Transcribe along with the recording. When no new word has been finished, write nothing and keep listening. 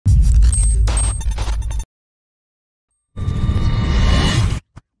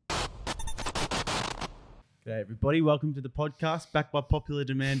G'day everybody, welcome to the podcast, back by popular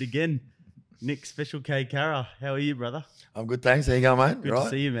demand again. Nick, Special K Cara, how are you, brother? I'm good, thanks. How you going, mate? Good to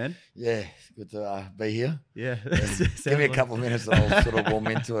see you, man. Yeah, good to be here. Yeah. Give me a couple of minutes and I'll sort of warm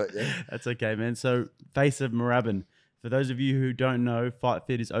into it, yeah. That's okay, man. So, Face of Moorabbin. For those of you who don't know,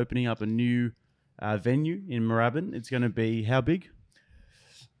 FightFit is opening up a new venue in Moorabbin. It's going to be how big?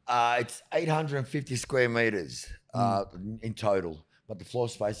 It's 850 square metres in total, but the floor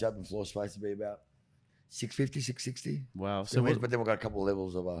space, the open floor space will be about 650, 660. Wow. So, but then we've got a couple of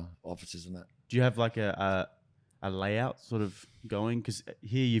levels of offices and that. Do you have like a layout sort of going? Because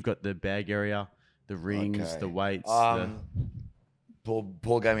here you've got the bag area, the rings, the weights.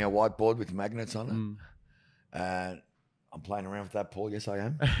 Paul gave me a whiteboard with magnets on it. And I'm playing around with that, Paul. Yes, I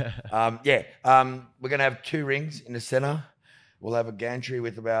am. We're going to have 2 rings in the centre. We'll have a gantry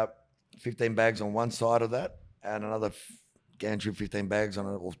with about 15 bags on one side of that and another gantry 15 bags on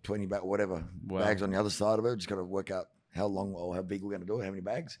it, or 20 bags, whatever, bags on the other side of it. Just got to work out how long or how big we're going to do it, how many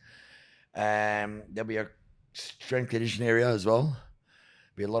bags. There'll be a strength conditioning area as well.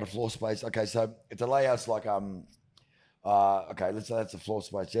 Be a lot of floor space. Okay, so if the layout's like, let's say that's the floor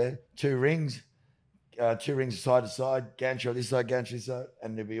space, yeah? 2 rings side to side, gantry on this side, gantry this side,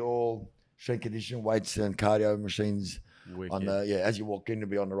 and there'll be all strength conditioning, weights and cardio machines. Wicked. On the as you walk in, it'll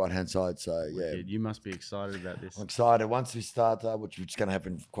be on the right hand side. So Wicked. You must be excited about this. I'm excited. Once we start, which is going to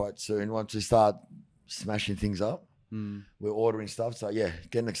happen quite soon. Once we start smashing things up, we're ordering stuff. So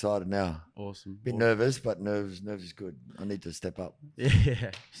getting excited now. Awesome. Bit nervous, but nerves is good. I need to step up. Yeah.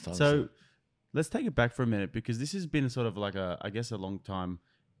 So let's take it back for a minute, because this has been sort of like a long time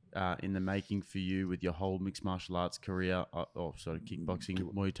in the making for you with your whole mixed martial arts career, or sort of kickboxing,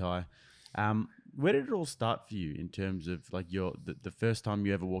 Muay Thai. Where did it all start for you in terms of like the first time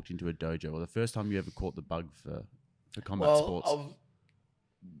you ever walked into a dojo, or the first time you ever caught the bug for combat sports? I'll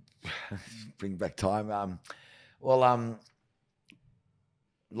bring back time. Like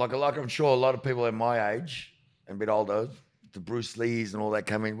I'm sure a lot of people in my age and a bit older, the Bruce Lees and all that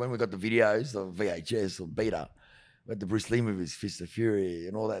come in. When we got the videos, the VHS or Beta, we had the Bruce Lee movies, Fist of Fury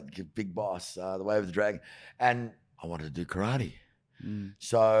and all that, Big Boss, The Way of the Dragon. And I wanted to do karate.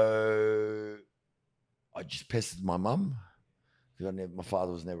 So I just pestered my mum, because my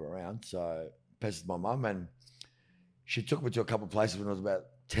father was never around. So pestered my mum, and she took me to a couple of places when I was about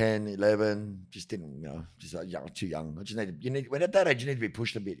 10, 11. Just didn't, just young, too young. I just when at that age, you need to be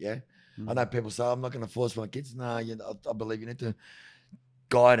pushed a bit, yeah? I know people say, I'm not going to force my kids. No, I believe you need to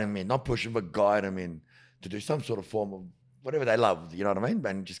guide them in, not push them, but guide them in to do some sort of form of whatever they love, you know what I mean?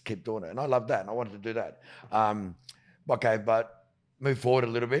 And just keep doing it. And I love that, and I wanted to do that. But move forward a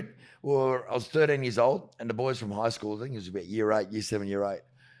little bit. Well, I was 13 years old, and the boys from high school, I think it was about year 8, year 7, year 8.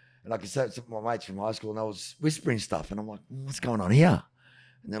 And I could say to my mates from high school, and I was whispering stuff, and I'm like, what's going on here?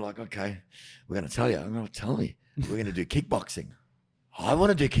 And they're like, okay, we're going to tell you. I'm going to tell you. We're going to do kickboxing. I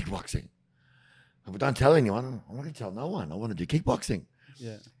want to do kickboxing. But don't tell anyone. I'm not going to tell no one. I want to do kickboxing.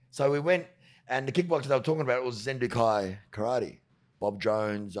 Yeah. So we went, and the kickboxing they were talking about was Zendukai karate. Bob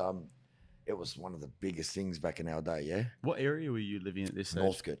Jones, it was one of the biggest things back in our day, yeah? What area were you living at this stage?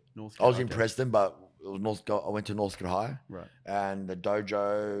 Northcote. Northcote. I was in Preston, but it was I went to Northcote High. Right. And the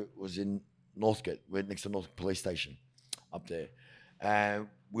dojo was in Northcote, we're next to Northcote Police Station up there. And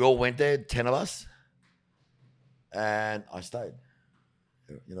we all went there, 10 of us. And I stayed.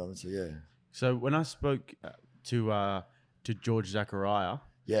 You know, so yeah. So when I spoke to George Zachariah,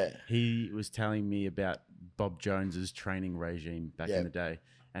 he was telling me about Bob Jones's training regime back in the day.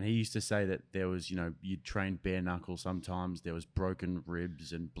 And he used to say that there was, you'd train bare knuckle sometimes. There was broken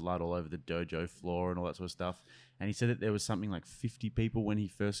ribs and blood all over the dojo floor and all that sort of stuff. And he said that there was something like 50 people when he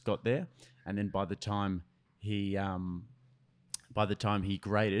first got there. And then by the time he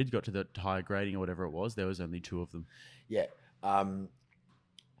graded, got to the higher grading or whatever it was, there was only 2 of them. Yeah.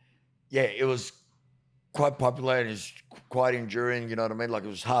 It was quite popular and it's quite enduring, you know what I mean? Like, it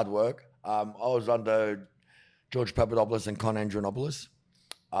was hard work. I was under George Papadopoulos and Con Andronopoulos.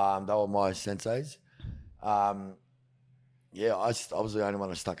 They were my senseis. I was the only one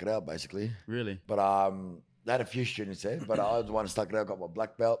that stuck it out, basically. Really? But they had a few students there, but I was the one that stuck it out. Got my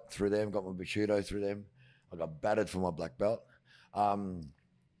black belt through them, got my Bushido through them. I got battered for my black belt.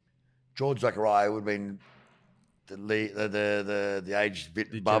 George Zachariah would have been the age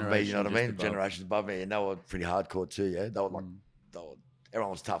bit above me, you know what I mean? Generations above me, and they were pretty hardcore too, yeah? They were like,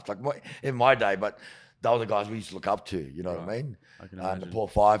 everyone was tough. Like in my day, but they were the guys we used to look up to, you know what I mean? I can imagine. The Paul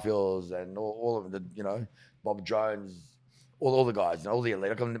Fifields and all of them, Bob Jones, all the guys, all the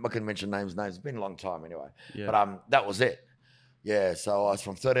elite. I couldn't mention names. It's been a long time anyway. Yeah. But that was it. Yeah, so I was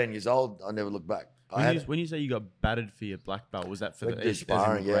from 13 years old. I never looked back. When you say you got battered for your black belt, was that for the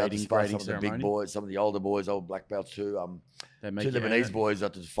sparring? Yeah, grading, some of the big boys, some of the older boys, old black belts too. Two Lebanese boys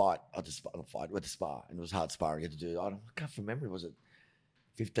had to fight. We had to spar, and it was hard sparring. You had to do. I can't remember. Was it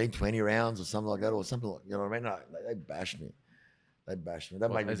 15, 20 rounds or something like that, or something like, you know what I mean? No, they bashed me.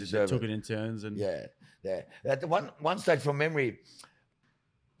 That made me deserve took it in turns and yeah. At one stage from memory,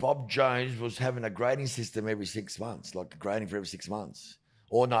 Bob Jones was having a grading system every 6 months, like grading for every 6 months.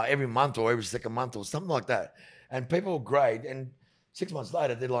 Or no, every month or every second month or something like that. And people grade, and 6 months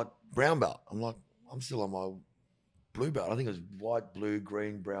later, they're like brown belt. I'm like, I'm still on my blue belt. I think it was white, blue,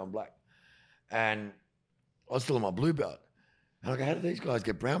 green, brown, black. And I was still on my blue belt. And I go, how did these guys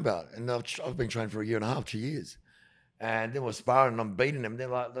get brown belt? And I've been trained for a year and a half, 2 years. And then we're sparring and I'm beating them. They're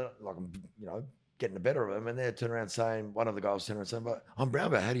like I'm, getting the better of them. And they're turning around saying, one of the guys turning around saying, but I'm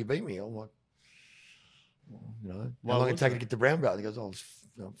brown belt. How do you beat me? I'm like, how long did it take to get to brown belt? And he goes,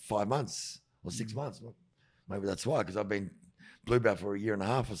 5 months or 6 months. Well, maybe that's why, because I've been blue belt for a year and a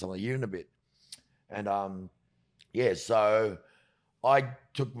half or something, a year and a bit. And so I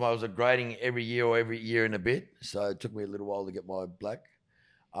was grading every year or every year and a bit. So it took me a little while to get my black.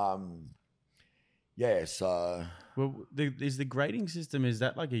 So. Well, is the grading system, is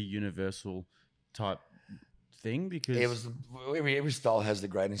that like a universal type thing? Because it was every style has the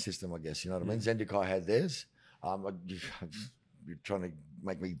grading system, I guess. You know what I mean? Zendukai had theirs. You're trying to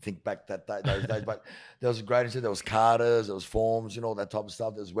make me think back those days, but there was a grading system. There was katas, there was forms, all that type of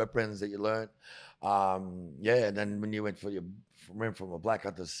stuff. There's weapons that you learned. And then when you went from a black, I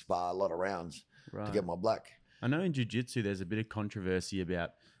had to spar a lot of rounds to get my black. I know in jiu-jitsu there's a bit of controversy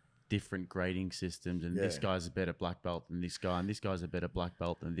about different grading systems, and this guy's a better black belt than this guy, and this guy's a better black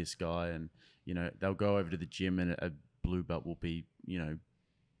belt than this guy, and they'll go over to the gym and a blue belt will be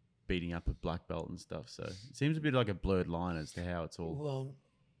beating up a black belt and stuff. So it seems a bit like a blurred line as to how it's all. Well,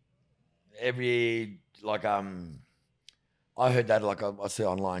 I heard that I see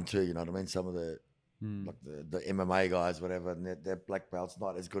online too. You know what I mean? Some of the like the MMA guys, whatever, and their black belt's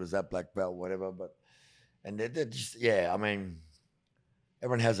not as good as that black belt, whatever. But they're just I mean,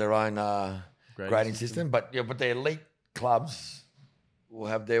 everyone has their own grading system, but the elite clubs will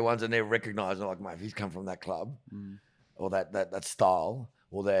have their ones, and they're recognised. Like, mate, if he's come from that club or that style,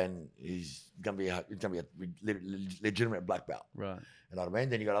 well, then he's gonna be a legitimate black belt, right? You know what I mean?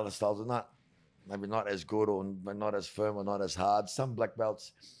 Then you got other styles that are maybe not as good or not as firm or not as hard. Some black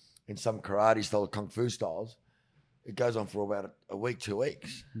belts in some karate style, kung fu styles, it goes on for about a week, 2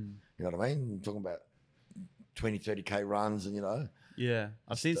 weeks. You know what I mean? I'm talking about 20, 30K runs, and Yeah,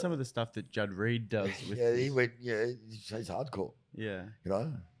 I've seen some of the stuff that Judd Reed does. With he's hardcore. Yeah,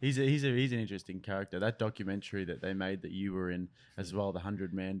 he's an interesting character. That documentary that they made that you were in as well, the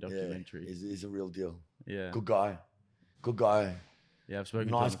 100-Man documentary. Yeah, he's a real deal. Yeah, good guy. Yeah, I've spoken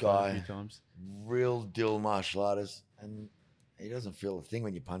to him a few times. Real deal martial artist, and he doesn't feel a thing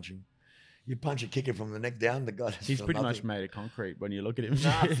when you punch him. You punch a kicker from the neck down, the guy. He's pretty much made of concrete when you look at him.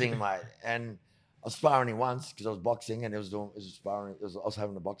 Nothing, mate. And I was sparring him once because I was boxing, and I was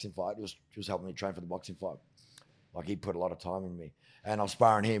having a boxing fight. He was helping me train for the boxing fight. Like, he put a lot of time in me, and I was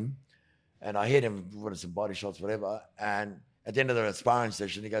sparring him, and I hit him with some body shots, whatever. And at the end of the sparring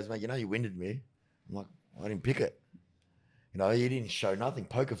session, he goes, "Mate, you winded me." I'm like, "I didn't pick it. You didn't show nothing,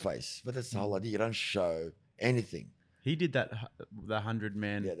 poker face." But that's the whole idea. You don't show anything. He did that, the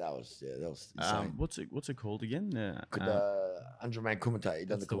 100-Man. Yeah, that was insane. What's it called again? 100-Man kumite. He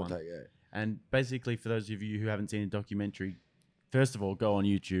done the kumite, yeah. And basically, for those of you who haven't seen the documentary, first of all, go on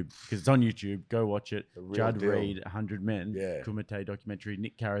YouTube, because it's on YouTube. Go watch it. Judd Reed, 100 Men, kumite documentary.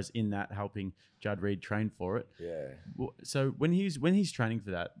 Nick Carra's in that, helping Judd Reed train for it. Yeah. So when he's training for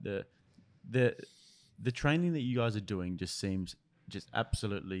that, the training that you guys are doing just seems just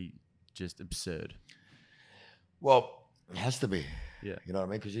absolutely just absurd. Well, it has to be. Yeah. You know what I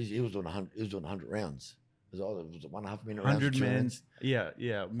mean? Because he was doing 100. He was doing 100 rounds. It was 1.5 minute 100 rounds. Yeah.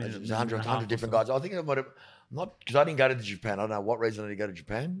 It was 100 different guys. I think about it, not because I didn't go to Japan. I don't know what reason I didn't go to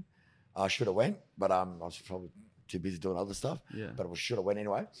Japan. I should have went, but I was probably too busy doing other stuff. Yeah. But I should have went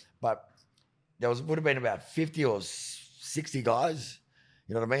anyway. But there would have been about 50 or 60 guys.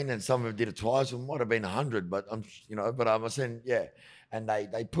 You know what I mean? And some of them did it twice. It might have been 100, but I'm saying, yeah. And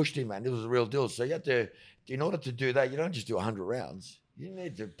they pushed him, man. It was a real deal. So you have to, in order to do that, you don't just do 100 rounds. You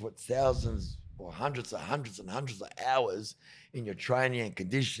need to put thousands or hundreds and hundreds of hours in your training and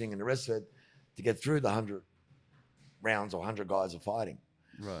conditioning and the rest of it to get through the 100 rounds or 100 guys are fighting.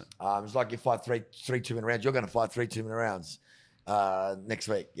 Right. It's like you fight three 2-minute rounds. You're going to fight 3 2-minute rounds next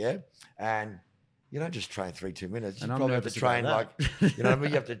week, yeah? And you don't just train 3 2 minutes. You probably have to train you know what I mean?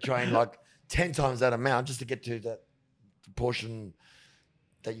 You have to train like 10 times that amount just to get to that proportion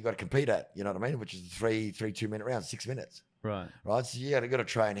that you got to compete at. You know what I mean? Which is three 2-minute rounds, 6 minutes. Right. So you got to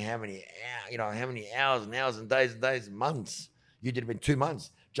train how many hours and hours and days and months. You did it in 2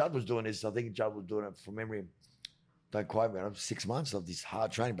 months. Judd was doing this. I think Judd was doing it from memory. Don't quote me on it. 6 months of this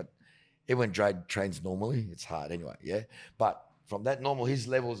hard training, but everyone trains normally. It's hard anyway. Yeah. But from that normal, his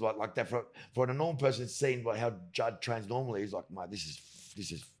level is like that. For a normal person seeing how Judd trains normally, he's like, mate, this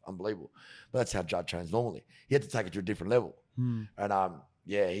is unbelievable. But that's how Judd trains normally. He had to take it to a different level. And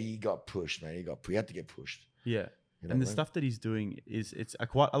he got pushed, man. He had to get pushed. Yeah. You know, and the stuff that he's doing is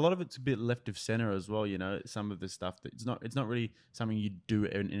quite a lot of it's a bit left of center as well. You know, some of the stuff that it's not really something you do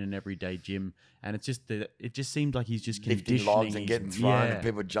in an everyday gym, and it's just that it just seems like he's just lifting logs and getting thrown and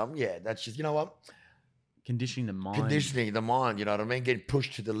people jump. Yeah, that's just, you know what, conditioning the mind. Conditioning the mind. You know what I mean? Getting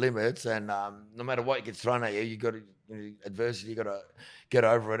pushed to the limits, and no matter what gets thrown at you, you got to adversity. You got to get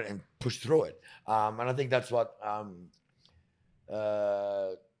over it and push through it. And I think that's what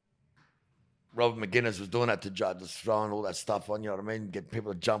Robert McGuinness was doing that to Judd, just throwing all that stuff on, you know what I mean? Get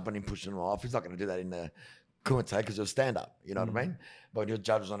people jumping and pushing them off. He's not going to do that in the Kumite because he'll stand up, you know what I mean? But when your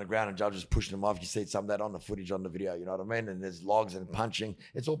Judd was on the ground and Judd was pushing them off, you see some of that on the footage, on the video, you know what I mean? And there's logs and punching.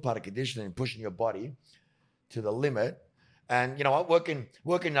 It's all part of conditioning and pushing your body to the limit. And, you know what,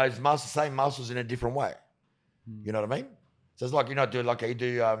 working those same muscles in a different way. You know what I mean? So it's like, you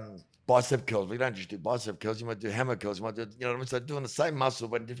do bicep curls, but you don't just do bicep curls, you might do hammer curls, you might do, you know what I mean? So doing the same muscle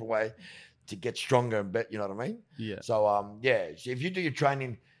but in a different way to get stronger and better, you know what I mean? Yeah. So, if you do your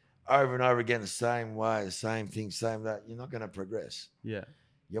training over and over again the same way, the same thing, same that, you're not going to progress. Yeah.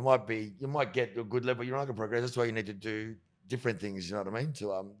 You might get a good level, you're not going to progress. That's why you need to do different things, you know what I mean?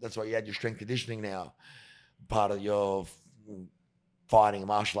 So, that's why you add your strength conditioning now, part of your fighting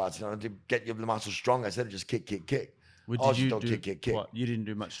martial arts, you know, to get your muscles stronger instead of just kick. Well, did you do kick? What, you didn't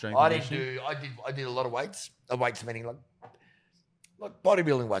do much strength conditioning? I did a lot of weights. Weights meaning like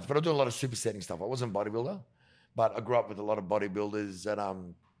bodybuilding weights, but I do a lot of supersetting stuff. I wasn't a bodybuilder, but I grew up with a lot of bodybuilders,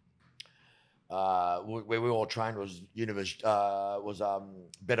 and where we all trained was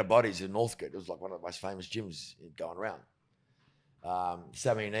Better Bodies in Northcote. It was like one of the most famous gyms going around.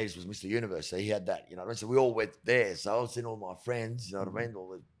 Sammy Neves was Mr. Universe, so he had that, you know what I mean? So we all went there. So I was seeing all my friends, you know what I mean?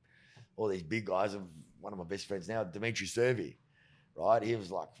 All these big guys. One of my best friends now, Dimitri Servi, right? He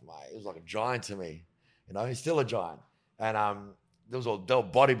was like a giant to me, you know. He's still a giant, and they were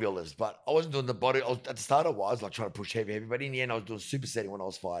bodybuilders, but I wasn't doing the body. At the start, I was like trying to push heavy, but in the end, I was doing supersetting when I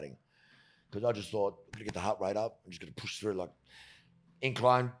was fighting, because I just thought, I'm gonna get the heart rate up. I'm just gonna push through, like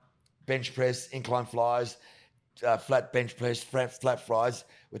incline bench press, incline flies, flat bench press, flat flies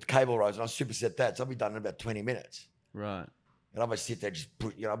with cable rows, and I superset that. So I'll be done in about 20 minutes. Right. And I might sit there, just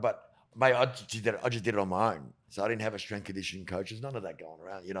put, you know, but mate, I just did it on my own. So I didn't have a strength conditioning coach. There's none of that going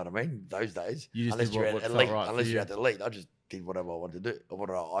around. You know what I mean? Those days, unless you're at elite, unless you're at the elite, I just did whatever I wanted to do, or what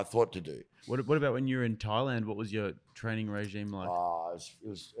I thought to do. What about when you were in Thailand? What was your training regime like? It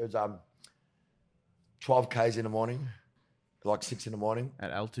was 12 Ks in the morning, like 6 in the morning.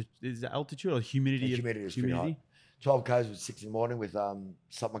 At altitude, is it altitude or humidity? Yeah, humidity is pretty high. 12 Ks was 6 in the morning with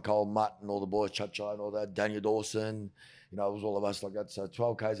Sut McCall, Mutt, and all the boys, Cha-Cha and all that, Daniel Dawson. You know, it was all of us like that. So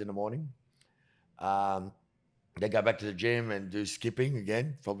 12 Ks in the morning. They go back to the gym and do skipping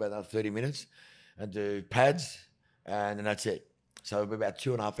again for about another 30 minutes and do pads, and then that's it. So it'll be about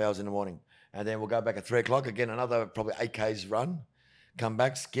 2.5 hours in the morning. And then we'll go back at 3 o'clock, again, another probably 8 Ks run, come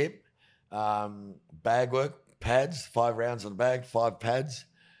back, skip, bag work, pads, 5 rounds on the bag, 5 pads,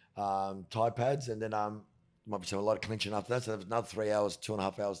 Thai pads, and then might be a lot of clinching after that. So there's another 3 hours,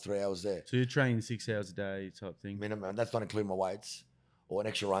 2.5 hours, 3 hours there. So you're training 6 hours a day type thing? Minimum. And that's not including my weights or an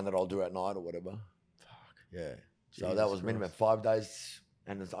extra run that I'll do at night or whatever. Fuck. Yeah. So Jesus that was minimum 5 days.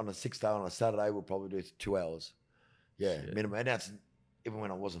 And on the 6th day, on a Saturday, we'll probably do 2 hours. Yeah, shit. Minimum. And that's, even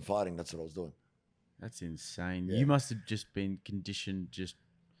when I wasn't fighting, that's what I was doing. That's insane. Yeah. You must have just been conditioned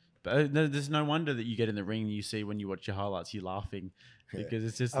but there's no wonder that you get in the ring and you see when you watch your highlights, you're laughing. Because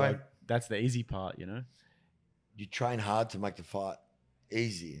it's just that's the easy part, you know? You train hard to make the fight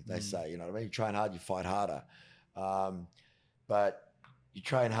easy, they say, you know what I mean? You train hard, you fight harder. But you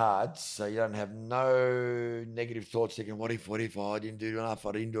train hard so you don't have no negative thoughts thinking, what if I didn't do enough,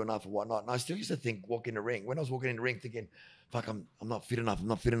 or whatnot. And I still used to think, walk in the ring. When I was walking in the ring thinking, fuck, I'm not fit enough.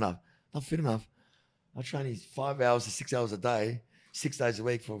 I train these 5 hours to 6 hours a day, 6 days a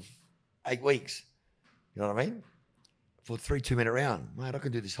week for 8 weeks. You know what I mean? For 3 2-minute rounds. Mate, I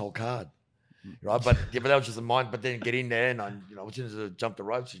can do this whole card. Right, but that was just a mind. But then get in there, and as soon as I jumped the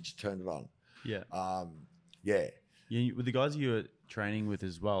ropes, you just turned it on. Yeah. Yeah. With the guys you were training with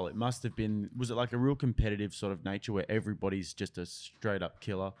as well, it must have been. Was it like a real competitive sort of nature where everybody's just a straight up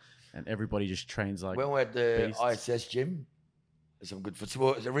killer, and everybody just trains like? When we're at the beasts? ISS gym, some good food.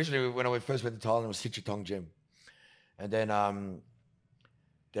 Well, originally, when I first went to Thailand, it was Sichuan Gym. And then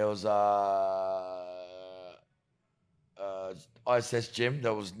there was ISS Gym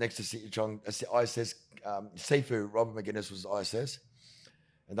that was next to Sichuan, ISS Seafood. Robert McGuinness was ISS.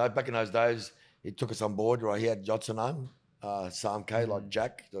 And back in those days, he took us on board, right? He had Jotsunan, Sam K, like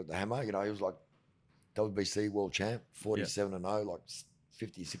Jack, the hammer. You know, he was like WBC world champ, 47-0, like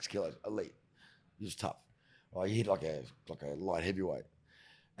 56 kilos, elite. He was tough. Right? He hit like a light heavyweight.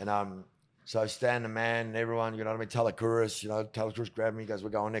 And so Stan the man and everyone, you know what I mean? Talakuris, you know, Talakuris grabbed me. He goes, we're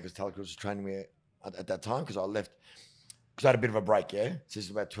going there because Talakuris was training me at that time because I left. Because I had a bit of a break, yeah? So this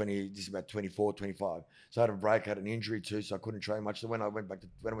is about 24, 25. So I had a break, had an injury too, so I couldn't train much. So when I went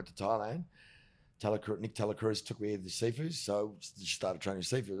to Thailand, Nick Talakuris took me to the Seafoods, so just started training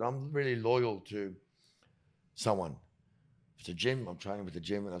Seafoods. I'm really loyal to someone. If it's a gym, I'm training with the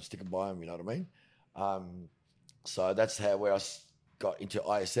gym and I'm sticking by them, you know what I mean? So that's where I got into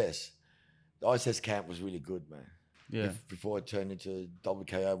ISS. The ISS camp was really good, man. Yeah. Before it turned into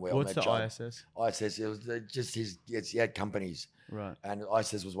WKO, where What's I met the ISS? ISS? ISS, it was just he had companies. Right. And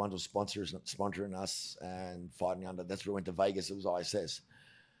ISS was one of the sponsoring us and fighting under. That's where we went to Vegas. It was ISS.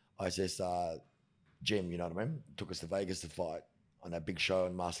 ISS gym, you know what I mean? Took us to Vegas to fight on that big show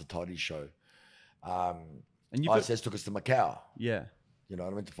and Master Toddy's show. And ISS took us to Macau. Yeah. You know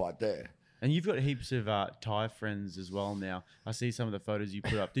what I mean? To fight there. And you've got heaps of Thai friends as well now. I see some of the photos you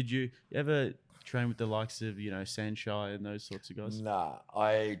put up. Did you ever train with the likes of, you know, Sanshai and those sorts of guys? Nah,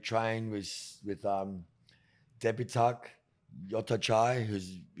 I trained with Debitak Yotochai,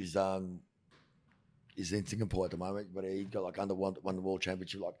 who's he's in Singapore at the moment, but he got like won the world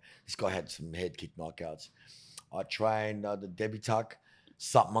championship. Like this guy had some head kick knockouts. I trained the Debitak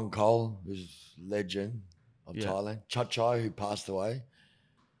Satmankol, who's legend of Thailand. Chachai, who passed away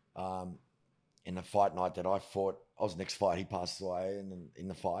in the fight night that I fought. I was next fight. He passed away in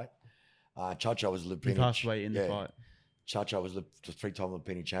the fight. Chacha was Lupini. He passed away in the fight. Chacha was the three-time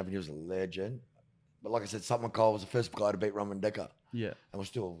Lupini champion. He was a legend. But like I said, Satmankol was the first guy to beat Raman Decker. Yeah. And we're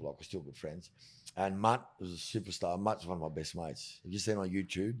still good friends. And Mutt was a superstar. Mutt's one of my best mates. If you see him on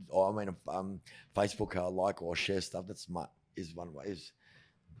YouTube, or I mean, Facebook, I like or share stuff. That's Mutt. Is one of my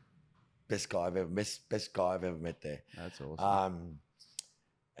best guy I've ever met there. That's awesome.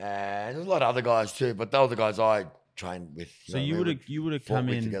 And there's a lot of other guys too, but those are the guys I trained with. So you would have come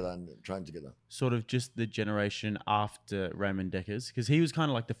in together and trained together. Sort of just the generation after Raymond Deckers, because he was kind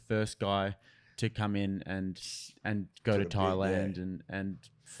of like the first guy to come in and go to Thailand and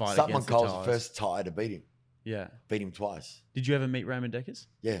fight against the Thais. was the first Thai to beat him. Yeah, beat him twice. Did you ever meet Raymond Deckers?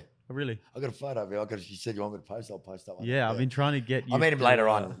 Yeah. Oh, really? I got a photo of it. You said you want me to post. I'll post that one. Yeah, I've been trying to get you. I met him later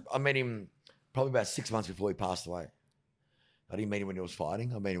on. I met him probably about 6 months before he passed away. I didn't meet him when he was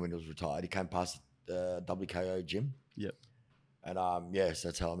fighting. I met him when he was retired. He came past the WKO gym. Yep. And yes,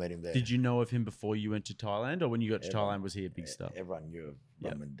 that's how I met him there. Did you know of him before you went to Thailand, or when you got to Thailand, was he a big star? Everyone knew of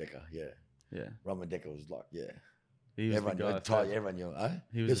Raman Decker. Yeah. Yeah. Raman Decker was like, He was everyone the guy. Everyone knew. Eh?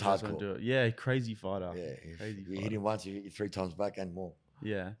 He was hardcore. Yeah, crazy fighter. Yeah. Crazy you hit him once, you hit you 3 times back and more.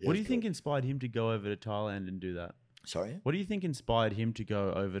 Yeah. What do you think inspired him to go over to Thailand and do that? Sorry? What do you think inspired him to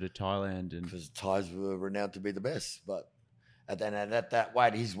go over to Thailand? Because Thais were renowned to be the best, but at that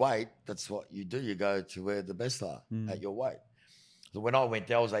weight, his weight, that's what you do. You go to where the best are at your weight. So when I went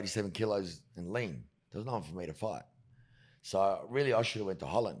there, I was 87 kilos and lean. There was nothing for me to fight. So really, I should have went to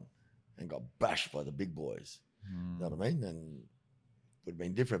Holland and got bashed by the big boys. You know what I mean? And it would have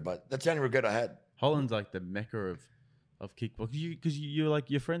been different. But that's the only regret I had. Holland's like the mecca of kickboxing. Because you're like,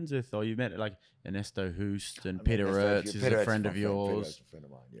 you're friends with, or you met like Ernesto Hoost and Peter Ertz is a friend of yours. Peter a friend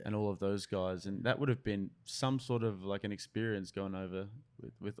of mine, yeah. And all of those guys. And that would have been some sort of like an experience going over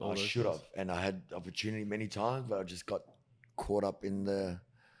with all those guys. I should have. And I had opportunity many times, but I just got caught up in the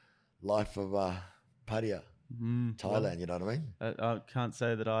life of Pattaya, Thailand, you know what I mean? I can't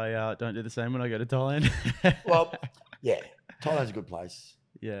say that I don't do the same when I go to Thailand. Well, yeah, Thailand's a good place.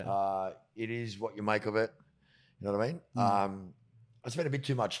 Yeah. It is what you make of it. You know what I mean? I spent a bit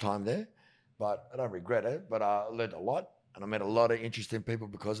too much time there, but I don't regret it. But I learned a lot, and I met a lot of interesting people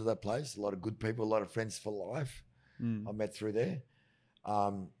because of that place. A lot of good people, a lot of friends for life I met through there.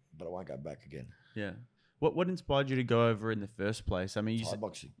 But I won't go back again. Yeah. What inspired you to go over in the first place? I mean, you Thai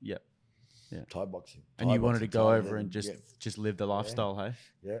boxing. Yeah. Thai boxing. And you wanted to go over and just live the lifestyle, hey?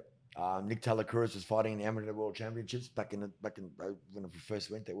 Yeah. Nick Talakuris was fighting in the Amateur World Championships back in when I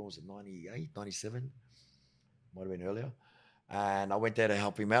first went there. When was it? 98, 97? Might have been earlier. And I went there to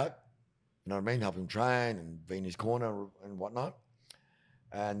help him out. You know what I mean? Help him train and be in his corner and whatnot.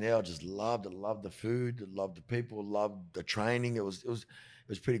 And I just loved it. Loved the food. Loved the people. Loved the training. It was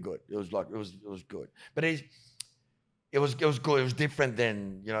pretty good. It was good. But it was good. It was different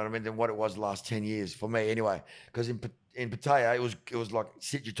than, you know what I mean, than what it was the last 10 years for me anyway. Because in Pattaya, it was like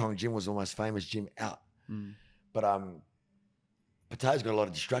Sitjatong Gym was the most famous gym out. But Pattaya's got a lot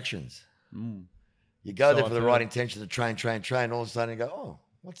of distractions. You go there for the right intention to train. All of a sudden you go, oh,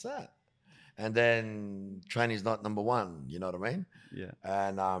 what's that? And then training's not number one. You know what I mean? Yeah.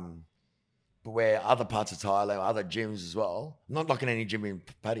 And but where other parts of Thailand, other gyms as well, not knocking any gym in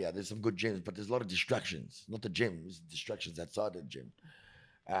Pattaya, there's some good gyms, but there's a lot of distractions. Not the gym, there's distractions outside the gym.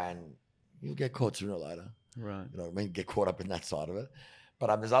 And you'll get caught sooner or later. Right. You know what I mean? Get caught up in that side of it.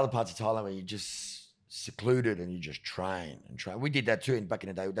 But there's other parts of Thailand where you just secluded and you just train. We did that too back in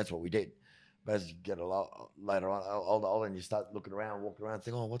the day. That's what we did. But as you get a lot later on, older, and you start looking around, walking around,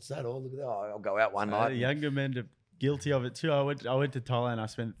 think, oh, what's that? Oh, look at that. Oh, I'll go out one night. Younger men are guilty of it too. I went to Thailand. I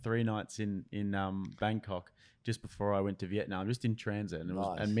spent 3 nights in Bangkok just before I went to Vietnam, just in transit. And,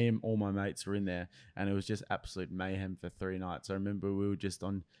 and me and all my mates were in there, and it was just absolute mayhem for 3 nights. I remember we were just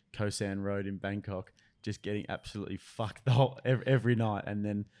on Koh San Road in Bangkok, just getting absolutely fucked every night. And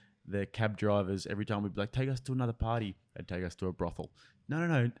then the cab drivers, every time we'd be like, take us to another party, they'd take us to a brothel.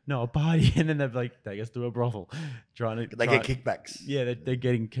 No, a party. And then they'd be like, take us to a brothel. They get kickbacks. Yeah, they're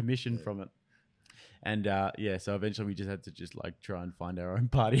getting commission from it. And so eventually we just had to try and find our own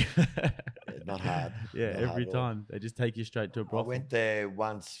party. Not hard. Yeah, every time. They just take you straight to a brothel. I went there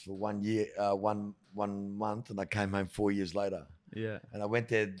once for 1 year, 1 month, and I came home 4 years later. Yeah. And I went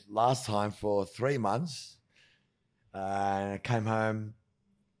there last time for 3 months, and I came home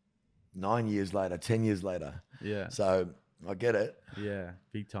 9 years later, 10 years later. Yeah. So I get it. Yeah,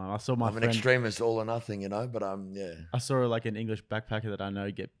 big time. I saw my friend. I'm an extremist, all or nothing, you know, but yeah. I saw like an English backpacker that I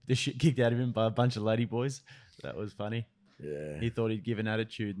know get the shit kicked out of him by a bunch of lady boys. That was funny. Yeah. He thought he'd give an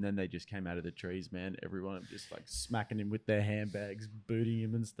attitude, and then they just came out of the trees, man. Everyone just like smacking him with their handbags, booting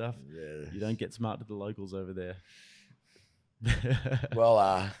him and stuff. Yeah. You don't get smart to the locals over there.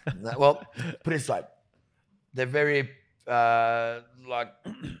 Well, put it this way. They're very,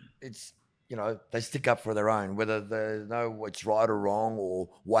 it's, you know, they stick up for their own, whether they know what's right or wrong or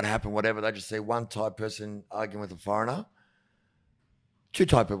what happened, whatever. They just see one type person arguing with a foreigner. 2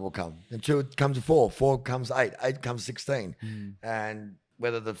 type people come, and 2 comes to 4, 4 comes 8, 8 comes 16. And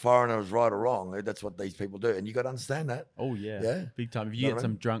whether the foreigner is right or wrong, that's what these people do. And you got to understand that. Oh, yeah. Big time. If you get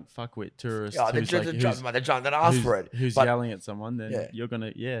some drunk fuckwit tourist they're drunk, they ask for it. Who's yelling at someone, then you're going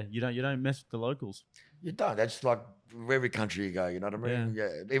to, you don't mess with the locals. You don't. That's like every country you go, you know what I mean?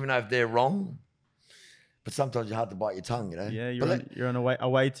 Yeah. Even though if they're wrong, but sometimes you're hard to bite your tongue, you know? Yeah, you're on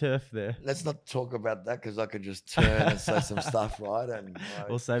away turf there. Let's not talk about that, because I could just turn and say some stuff, right? And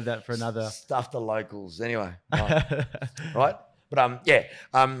we'll save that for another. Stuff the locals. Anyway. Right? But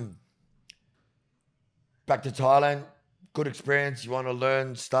back to Thailand, good experience. You want to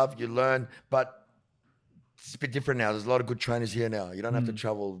learn stuff, you learn, but it's a bit different now. There's a lot of good trainers here now. You don't have to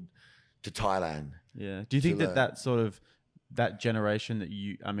travel to Thailand. Yeah. Do you think that sort of that generation that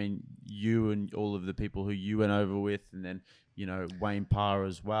you and all of the people who you went over with, and then, you know, Wayne Parr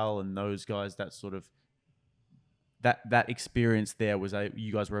as well, and those guys, that sort of that experience there was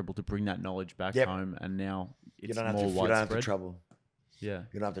you guys were able to bring that knowledge back home, and now it's more widespread. You don't have to travel. Yeah.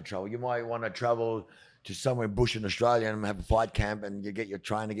 You don't have to travel. You might want to travel to somewhere in bush in Australia and have a fight camp, and you get your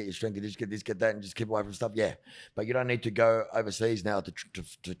training, get your strength, you just get this, get that, and just keep away from stuff. Yeah. But you don't need to go overseas now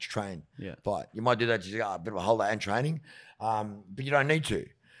to train, fight. You might do that, just a bit of a holiday and training, but you don't need to.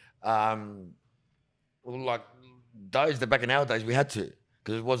 Like back in our days, we had to,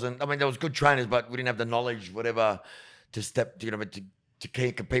 because it wasn't, there was good trainers, but we didn't have the knowledge, whatever, to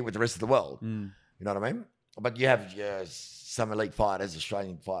compete with the rest of the world. You know what I mean? But you have some elite fighters,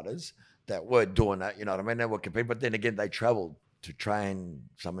 Australian fighters, that were doing that, you know what I mean? They were competing, but then again, they traveled to train,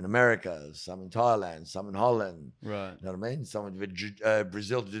 some in America, some in Thailand, some in Holland. Right. You know what I mean? Some in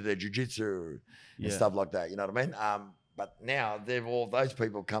Brazil to do their jiu-jitsu and stuff like that, you know what I mean? But now all those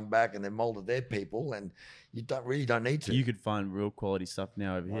people come back and they've molded their people, and you don't need to. You could find real quality stuff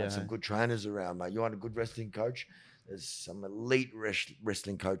now over here. Some good trainers around, mate. You want a good wrestling coach? There's some elite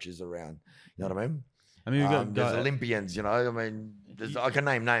wrestling coaches around. You know what I mean? We've got there's Olympians, you know. I can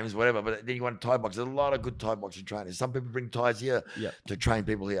name names, whatever. But then you want Thai boxers. There's a lot of good Thai boxing trainers. Some people bring Thais here to train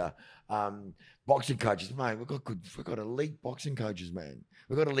people here. Boxing coaches, mate. We've got elite boxing coaches, man.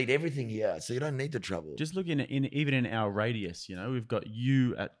 We've got elite everything here, so you don't need to travel. Just looking even in our radius, you know, we've got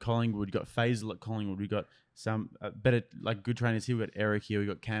you at Collingwood, we've got Faisal at Collingwood, we've got some better, like, good trainers here. We've got Eric here, we've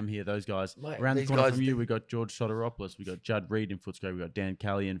got Cam here, those guys. Mate, around the corner from you, we've got George Soteropoulos, we've got Judd Reed in Footscray, we've got Dan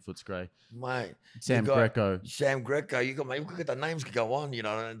Kelly in Footscray. Mate. Sam Greco. You got, mate, look at the names could go on, you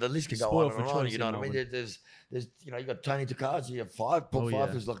know, and the list could go on and on, you know what I mean? There's you know, you got Tony Takazi, Paul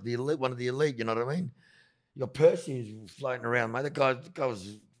Fife is like the elite, one of the elite, you know what I mean? You got Percy who's floating around, mate. That guy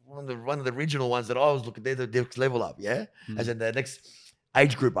was one of the original ones that I was looking. They're the next level up, yeah, as in the next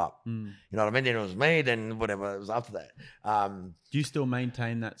age group up. You know what I mean? Then it was me, then whatever it was after that. Do you still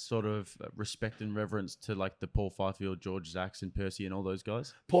maintain that sort of respect and reverence to like the Paul Fifield, George Zacks, and Percy and all those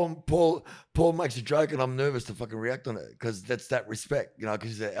guys? Paul makes a joke, and I'm nervous to fucking react on it because that's that respect, you know,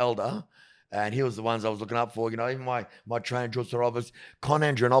 because he's an elder. And he was the ones I was looking up for, you know. Even my trainer, George Sorobas, Con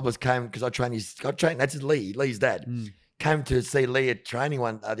Andrew and Obas came because I trained. That's his Lee's dad. Came to see Lee at training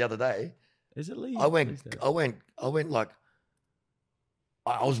the other day. Is it Lee? I went like,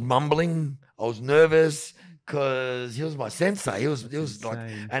 I was mumbling. I was nervous because he was my sensei. He was like,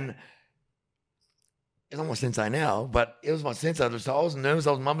 and he's not my sensei now, but it was my sensei. So I was nervous.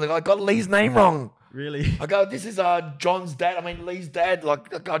 I was mumbling. I got Lee's name wrong. Really? I go, this is John's dad. I mean, Lee's dad.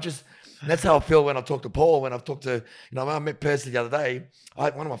 Like I just. That's how I feel when I talk to Paul, when I've talked to, you know, when I met Percy the other day.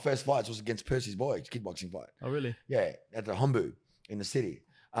 One of my first fights was against Percy's boy, kickboxing fight. Oh, really? Yeah, at the Hombu in the city.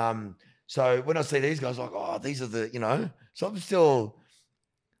 So when I see these guys, I'm like, oh, these are the, you know, so I'm still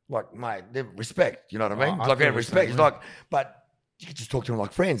like, mate, respect, you know what I mean? Like, I respect. It's like, but you can just talk to them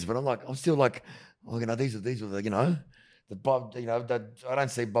like friends, but I'm still like, oh, you know, these are the, you know, the Bob, you know, I don't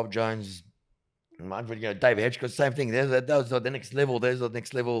see Bob Jones. You know, David Hedgecock, same thing. Those are the next level. There's the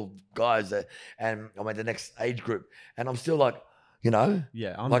next level guys, and I mean the next age group. And I'm still like, you know,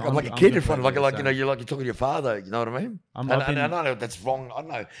 I'm like a kid in front of like you know, you're talking to your father. You know what I mean? And I know that's wrong. I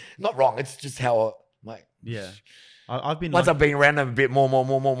know, not wrong. It's just how, mate. Yeah, I've been once I've been around them a bit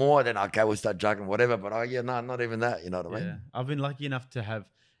more. Then okay, we'll start joking, whatever. But not even that. You know what I mean? Yeah, I've been lucky enough to have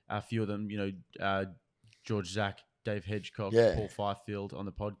a few of them. You know, George Zack, Dave Hedgecock, Paul Fifield on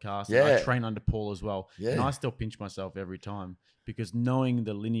the podcast. Yeah. I train under Paul as well. Yeah. And I still pinch myself every time because knowing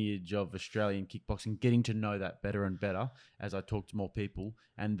the lineage of Australian kickboxing, getting to know that better and better as I talk to more people,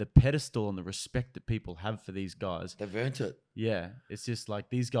 and the pedestal and the respect that people have for these guys. They've earned it. Yeah. It's just like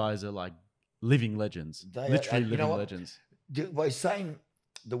these guys are like living legends. Literally living legends. By saying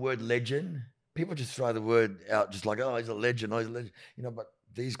the word legend, people just throw the word out just like, oh, he's a legend. Oh, he's a legend. You know, but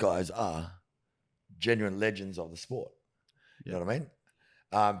these guys are genuine legends of the sport. You know what I mean?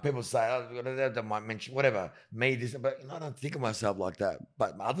 People say, oh, they might mention whatever, me, this, but you know, I don't think of myself like that.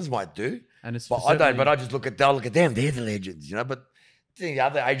 But others might do. And it's but I don't, but I just they'll look at them, they're the legends, you know. But the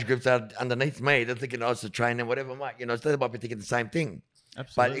other age groups are underneath me, they're thinking, oh, it's a trainer, whatever, mate. You know, so they might be thinking the same thing.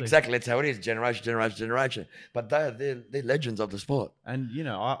 Absolutely. But exactly, that's how it is, generation. But they're legends of the sport. And, you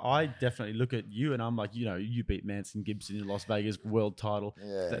know, I definitely look at you and I'm like, you know, you beat Manson Gibson in Las Vegas world title.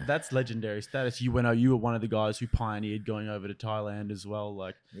 Yeah. That's legendary status. You were one of the guys who pioneered going over to Thailand as well.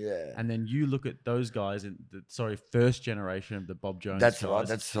 Like, yeah. And then you look at those guys in first generation of the Bob Jones That's guys. Right.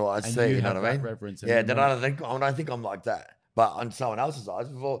 That's what I see. You know what I mean? Reverence. Yeah. Then I don't think I'm like that. But on someone else's eyes,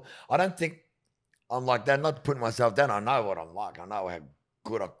 I don't think I'm like that. Not putting myself down. I know what I'm like. I know how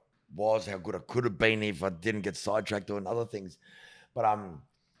good I was, how good I could have been if I didn't get sidetracked doing other things. But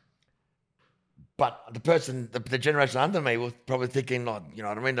the person, the generation under me was probably thinking, like, you know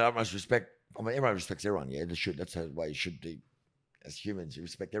what I mean? The utmost respect. I mean, everyone respects everyone. Yeah, they should. That's the way you should do. As humans, you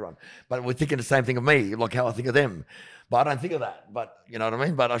respect everyone. But we're thinking the same thing of me, like how I think of them. But I don't think of that. But you know what I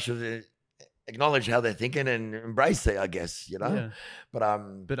mean? But I should acknowledge how they're thinking and embrace it, I guess, you know? Yeah.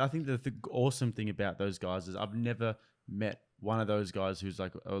 But I think the awesome thing about those guys is I've never met one of those guys who's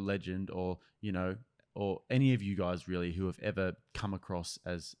like a legend or, you know, or any of you guys really who have ever come across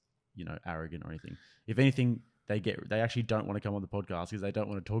as, you know, arrogant or anything. If anything, they actually don't want to come on the podcast because they don't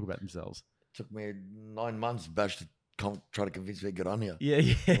want to talk about themselves. It took me 9 months, Bash, to try to convince me to get on here.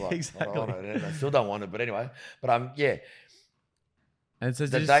 Yeah, like, exactly. I still don't want it, but anyway. But yeah. And so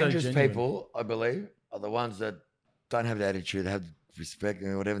the dangerous people, I believe, are the ones that don't have the attitude, have respect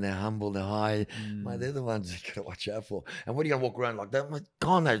and whatever, they're humble, they're high. Mate, they're the ones you gotta watch out for. And what are you gonna walk around like that? Like,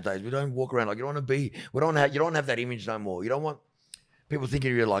 gone those days. We don't walk around like you don't want to be. You don't have that image no more. You don't want people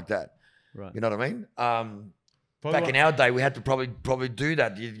thinking you're like that. Right. You know what I mean? Back in our day, we had to probably do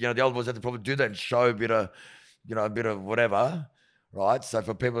that. You know, the old boys had to probably do that and show a bit of whatever, right? So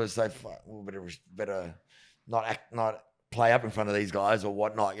for people to say, better not play up in front of these guys or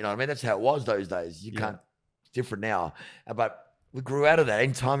whatnot. You know what I mean? That's how it was those days. You can't. It's different now, but. We grew out of that.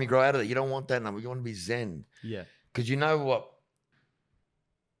 Anytime you grow out of that, you don't want that number. You want to be zen. Yeah. Because you know what?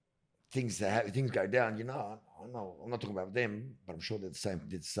 Things go down. You know, I know. I'm not talking about them, but I'm sure they're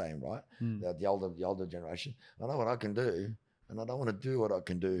the same, right? The older generation. I know what I can do, and I don't want to do what I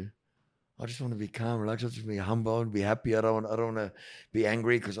can do. I just want to be calm, relaxed. I just want to be humble and be happy. I don't want to be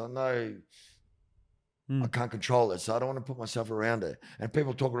angry because I know I can't control it. So I don't want to put myself around it. And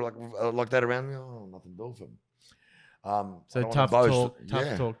people talk like that around me. Oh, nothing to do with them. So tough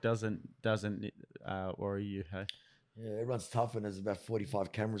talk doesn't worry you, hey? Yeah, everyone's tough, and there's about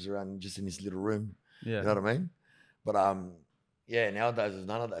 45 cameras around just in this little room. Yeah, you know what I mean. But yeah, nowadays there's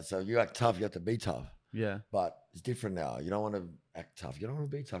none of that. So if you act tough, you have to be tough. Yeah, but it's different now. You don't want to act tough. You don't want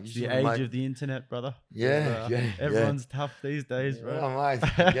to be tough. It's the age of the internet, brother. Yeah, everyone's tough these days, bro. Oh, mate,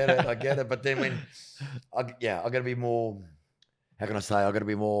 I get it. But then when, I got to be more. How can I say? I got to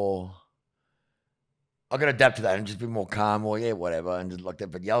be more. I got to adapt to that and just be more calm, or whatever, and just like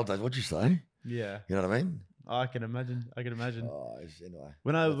that. But the old days, what'd you say? Yeah, you know what I mean. I can imagine. Oh, anyway.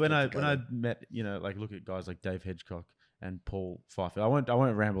 When I met, like look at guys like Dave Hedgecock and Paul Fife. I won't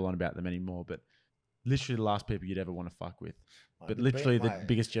ramble on about them anymore, but literally the last people you'd ever want to fuck with. But literally the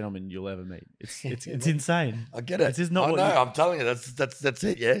biggest gentleman you'll ever meet. It's insane. I get it. It's just not I know. I'm telling you, that's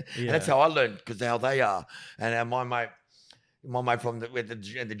it. Yeah. And that's how I learned, because how they are. And my mate from the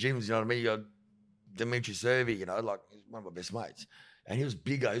gyms, you know what I mean? You're Dimitri Servi, like one of my best mates. And he was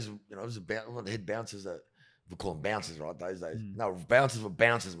bigger. He was one of the head bouncers that we call them bouncers, right? Those days. No, bouncers were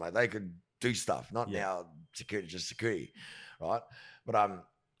bouncers, mate. They could do stuff. Not now security, just security, right? But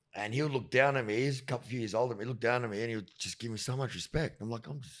and he'll look down at me. He's a few years older than me. He look down at me and he'll just give me so much respect. I'm like,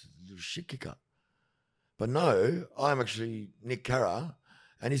 I'm just a little shit kicker. But no, I'm actually Nick Carra,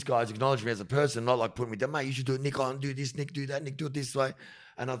 and these guys acknowledge me as a person, not like putting me down. Mate, you should do it, Nick. On, do this, Nick. Do that, Nick. Do it this way.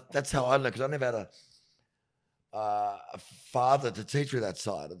 And that's how I learned, because I never had a father to teach me that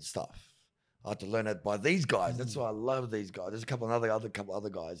side of stuff. I had to learn it by these guys. That's why I love these guys. There's a couple of other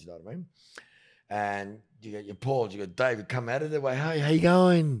guys, you know what I mean? And you got your Paul, you got David, come out of their way. Hey, how you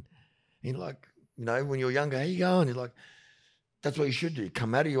going? And you're like, when you're younger, how you going? You're like, that's what you should do.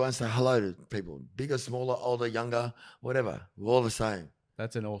 Come out of your way and say hello to people. Bigger, smaller, older, younger, whatever. We're all the same.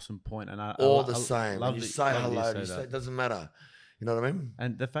 That's an awesome point. And all the same. Love you say hello. It doesn't matter. You know what I mean?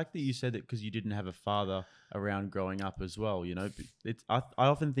 And the fact that you said that because you didn't have a father around growing up as well, I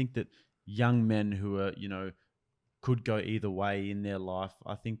often think that young men who are, could go either way in their life,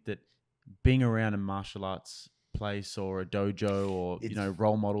 I think that being around a martial arts place or a dojo or,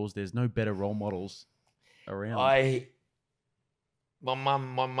 role models, there's no better role models around. My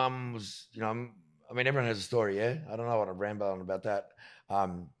mum was, everyone has a story, yeah? I don't know what I'm rambling on about that. My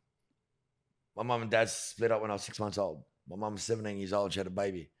mum and dad split up when I was 6 months old. My mum was 17 years old. She had a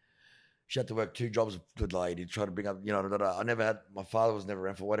baby. She had to work 2 jobs with the lady to try to bring up, my father was never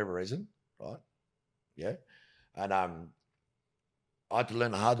around for whatever reason, right? Yeah. And I had to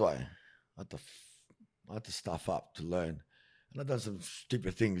learn the hard way. I had to stuff up to learn. And I've done some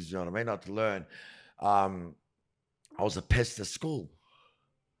stupid things, you know what I mean? I had to learn. I was a pest at school.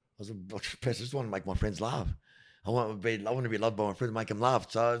 I was a pest. I just wanted to make my friends laugh. I want to be loved by my friends, make them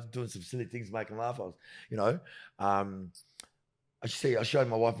laugh. So I was doing some silly things to make them laugh. I showed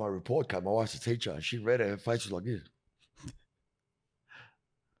my wife my report card. My wife's a teacher. She read it. Her face was like this.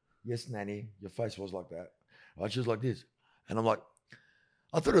 Yes, Nanny, your face was like that. She was like this. And I'm like,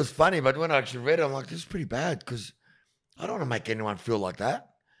 I thought it was funny, but when I actually read it, I'm like, this is pretty bad, because I don't want to make anyone feel like that.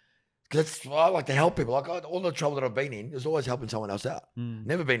 Because I like to help people. Like all the trouble that I've been in is always helping someone else out.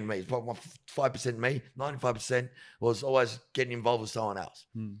 Never been me. It's probably 5% me. 95% was always getting involved with someone else.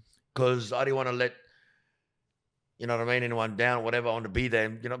 Because I didn't want to let, anyone down or whatever. I want to be there,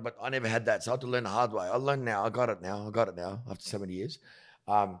 but I never had that. So I had to learn the hard way. I learned now. I got it now after so many years.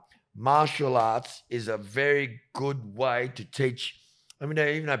 Martial arts is a very good way to teach. Even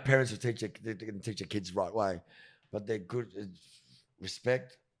though parents will they can teach their kids the right way, but they're good.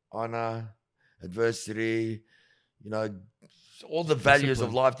 Respect, honor, adversity, all the values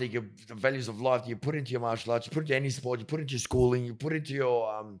of life that you put into your martial arts, you put into any sport, you put into your schooling, you put into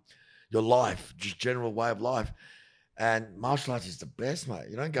your life, just general way of life. And martial arts is the best, mate.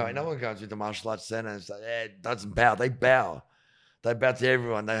 You don't go, no one goes to the martial arts center and say, it doesn't bow. They bow. They bow to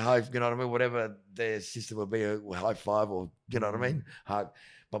everyone. They high, you know what I mean? Whatever their system will be, a high five or, you know what I mean? Hug.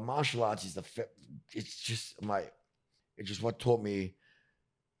 But martial arts is it's just, mate, it's just what taught me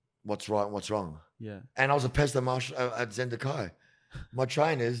what's right and what's wrong. Yeah. And I was a pest at Zendakai. My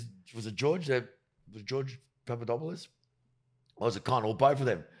trainers, was it George Papadopoulos? I was a con, or both of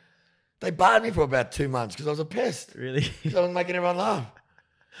them. They barred me for about 2 months because I was a pest. Really? Because I was making everyone laugh.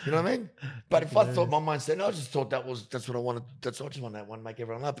 You know what I mean? But if I thought my mindset, I just thought that's what I wanted. I just wanted to make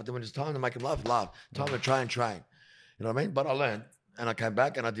everyone laugh. But then when it's time to make them laugh. Time to train. You know what I mean? But I learned, and I came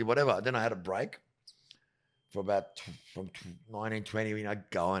back and I did whatever. Then I had a break for about from 19, 20,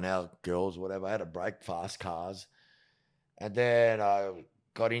 going out, girls, whatever. I had a break, fast cars. And then I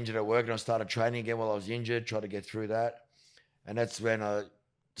got injured at work and I started training again while I was injured, tried to get through that. And that's when the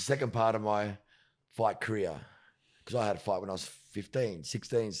second part of my fight career, because I had a fight when I was 15,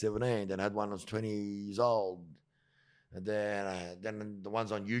 16, 17, then I had one when I was 20 years old. And then the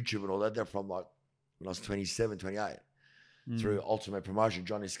ones on YouTube and all that, they're from like when I was 27, 28, through Ultimate Promotion,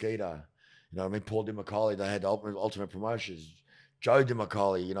 Johnny Skeeter, you know what I mean? Paul DiMacaulay, they had Ultimate Promotions. Joe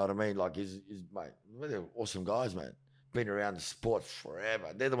DiMacaulay, you know what I mean? Like, he's mate, they're awesome guys, man. Been around the sport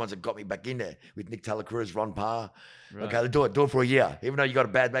forever. They're the ones that got me back in there with Nick Talacruz, Ron Parr. Right. Okay, do it for a year. Even though you got a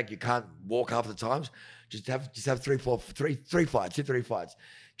bad back, you can't walk half the times. Just have three fights.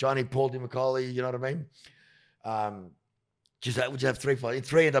 Johnny, Paul DiMacaulay, you know what I mean? Would you have 3 fights?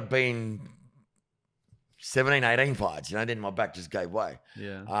 3 ended up being 17, 18 fights. You know, then my back just gave way.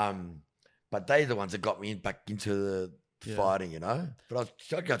 Yeah. But they're the ones that got me back into the fighting, you know. But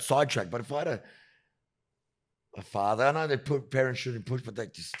I got sidetracked. But if I had a father, I know parents shouldn't push, but they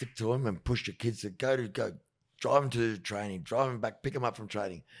just stick to them and push your kids to go drive them to training, drive them back, pick them up from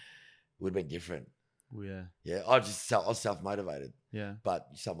training. It would have been different. Yeah. Yeah. I was self-motivated. Yeah. But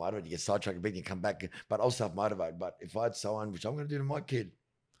you're self-motivated, you get sidetracked a bit, you come back. But I was self-motivated. But if I had someone, which I'm going to do to my kid.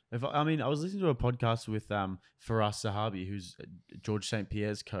 I was listening to a podcast with Faraz Sahabi, who's George St.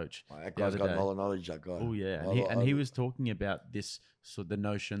 Pierre's coach. Oh, that guy's got a lot of knowledge, that guy. Oh, yeah. And he was talking about this, so the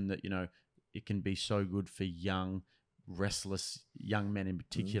notion that, you know, it can be so good for young, restless young men in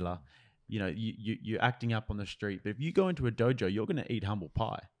particular. You know, you're acting up on the street, but if you go into a dojo, you're going to eat humble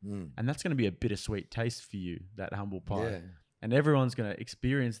pie. And that's going to be a bittersweet taste for you, that humble pie. Yeah. And everyone's going to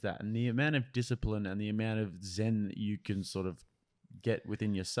experience that. And the amount of discipline and the amount of zen that you can sort of get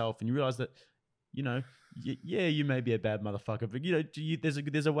within yourself, and you realize that, you know, you may be a bad motherfucker, but, you know,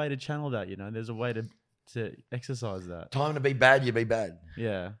 there's a way to channel that, you know, there's a way to exercise that. Time to be bad, you be bad.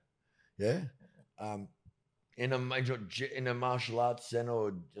 Yeah. Yeah. In a martial arts center or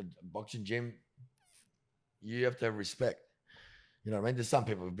a boxing gym, you have to have respect. You know what I mean? There's some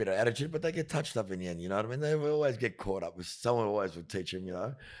people with a bit of attitude, but they get touched up in the end. You know what I mean? They will always get caught up with someone. Always will teach them. You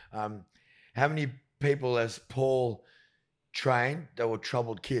know, how many people has Paul trained that were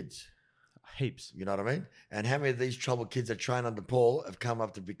troubled kids? Heaps. You know what I mean? And how many of these troubled kids that train under Paul have come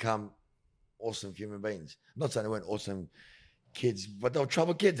up to become awesome human beings? I'm not saying they weren't awesome kids, but they were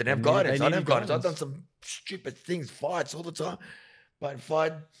troubled kids and have guidance. I have guidance. I've done some stupid things, fights all the time, but if I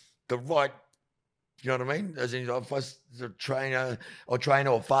had the right, you know what I mean? As in, if I was a trainer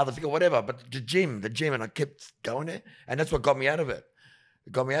or father figure, whatever, but the gym, and I kept going there, and that's what got me out of it.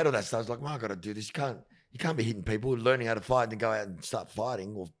 It got me out of that. So I was like, I got to do this. You can't be hitting people, learning how to fight, and then go out and start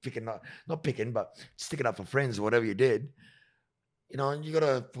fighting or picking, not picking, but sticking up for friends or whatever you did. You know, and you got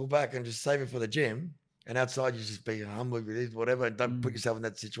to pull back and just save it for the gym. And outside, you just be humble with it, whatever, and don't put yourself in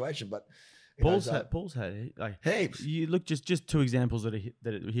that situation. But Paul's had like heaps. You look just 2 examples that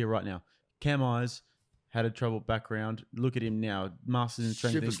are here right now. Cam Eyes had a troubled background. Look at him now, masters in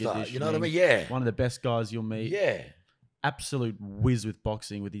strength and conditioning. You know what I mean? Yeah, one of the best guys you'll meet. Yeah, absolute whiz with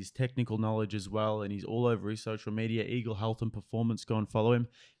boxing, with his technical knowledge as well, and he's all over his social media. Eagle Health and Performance, go and follow him.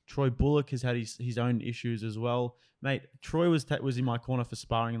 Troy Bullock has had his own issues as well. Mate, Troy was in my corner for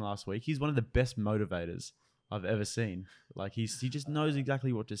sparring last week. He's one of the best motivators I've ever seen. Like, he just knows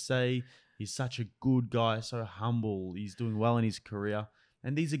exactly what to say. He's such a good guy, so humble. He's doing well in his career.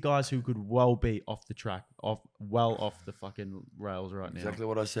 And these are guys who could well be off the track, off the fucking rails right now. Exactly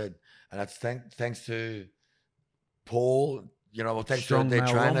what I said. And that's thanks to Paul, you know, thanks to their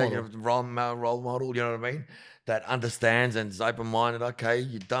trainer, role model, you know what I mean? That understands and is open-minded. Okay,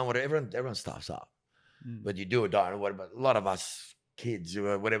 you've done whatever, everyone stuffs up. But you do or don't, whatever. A lot of us kids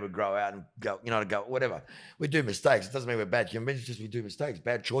who whatever grow out and go, you know, whatever. We do mistakes. It doesn't mean we're bad human beings. It's just we do mistakes,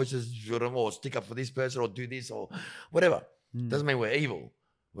 bad choices, or stick up for this person or do this or whatever. Doesn't mean we're evil.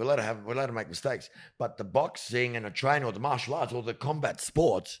 We're allowed to make mistakes. But the boxing and the training or the martial arts or the combat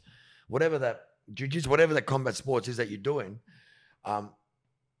sports, whatever that jiu-jitsu, whatever the combat sports is that you're doing,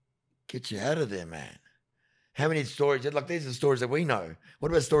 get you out of there, man. How many stories? Like, these are the stories that we know.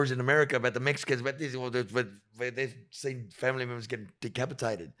 What about stories in America about the Mexicans, about this, where they've seen family members get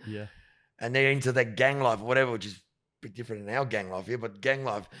decapitated? Yeah. And they're into that gang life or whatever, which is a bit different in our gang life here, but gang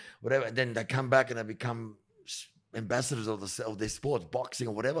life, whatever. And then they come back and they become ambassadors of their sports, boxing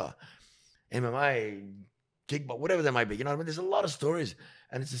or whatever, MMA, kickbox, whatever they may be. You know what I mean? There's a lot of stories.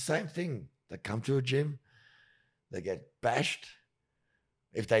 And it's the same thing. They come to a gym, they get bashed.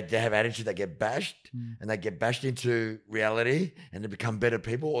 If they have attitude, they get bashed, and they get bashed into reality, and they become better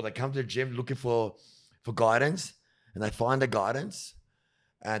people. Or they come to the gym looking for guidance, and they find the guidance,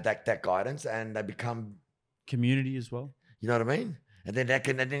 and that guidance, and they become community as well. You know what I mean? And then they're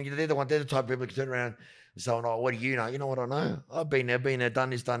the type of people who can turn around and say, "Oh, what do you know? You know what I know? I've been there, done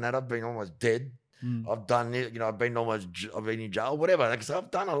this, done that. I've been almost dead. I've done it. You know, I've been in jail, whatever. Like, so I've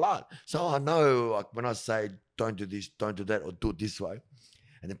done a lot. So I know, like, when I say don't do this, don't do that, or do it this way."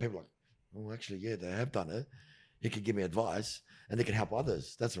 And then people are like, "Oh, actually, yeah, they have done it." He can give me advice and he can help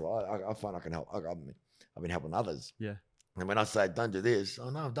others. That's all right. I find I can help. I've been helping others. Yeah. And when I say, don't do this, oh,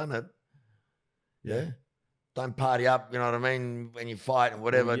 no, I've done it. Yeah. Don't party up, you know what I mean, when you fight and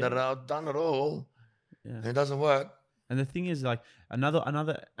whatever. I've done it all. Yeah. And it doesn't work. And the thing is, like,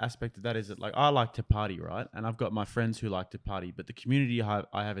 another aspect of that is that, like, I like to party, right? And I've got my friends who like to party, but the community I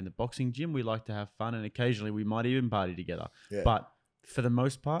have in the boxing gym, we like to have fun, and occasionally we might even party together. Yeah. But for the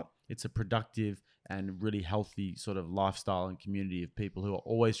most part, it's a productive and really healthy sort of lifestyle and community of people who are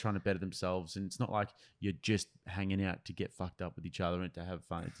always trying to better themselves. And it's not like you're just hanging out to get fucked up with each other and to have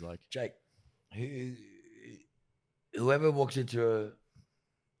fun. It's like, Jake, whoever walks into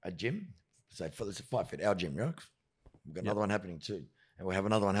a gym, say, let's say FightFit, our gym, right? We've got another one happening too. And we'll have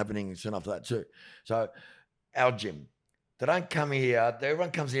another one happening soon after that too. So our gym, they don't come here.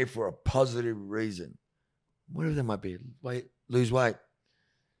 Everyone comes here for a positive reason. Whatever that might be. Lose weight.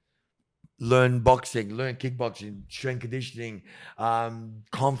 Learn boxing, learn kickboxing, strength conditioning,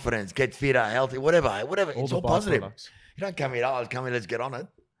 confidence, get fitter, healthy, whatever. It's all positive. You don't come here, let's get on it.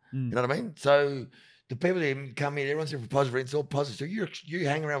 You know what I mean? So the people that come here, everyone's here for positive. It's all positive. So you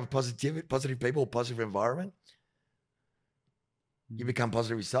hang around with positive people, positive environment. You become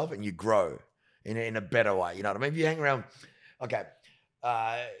positive yourself and you grow in a better way. You know what I mean? If you hang around,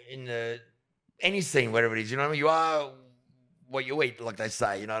 in any scene, whatever it is, you know what I mean? You are what you eat, like they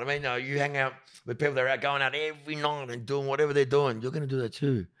say, you know what I mean? No, you hang out with people that are out going out every night and doing whatever they're doing. You're going to do that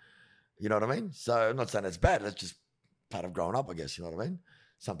too. You know what I mean? So I'm not saying it's bad. That's just part of growing up, I guess. You know what I mean?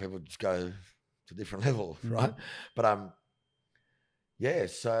 Some people just go to a different level, right? But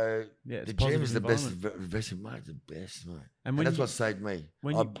so the gym is the best, mate. The best, mate. And that's what saved me.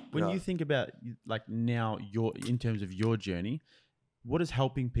 When you think about, like, now in terms of your journey, what does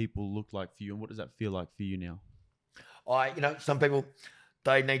helping people look like for you, and what does that feel like for you now? Some people,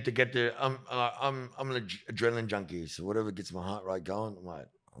 they need to get to. I'm an adrenaline junkie, so whatever gets my heart rate going, mate,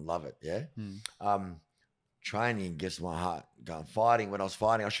 I love it. Yeah. Training gets my heart going. Fighting, when I was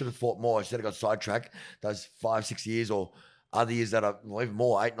fighting, I should have fought more. Instead, I got sidetracked. Those 5-6 years, or other years that even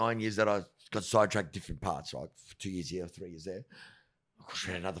more, 8-9 years that I got sidetracked different parts. Right, 2 years here, 3 years there. I should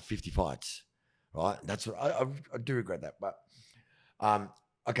have another 50 fights. Right, that's what I do regret that. But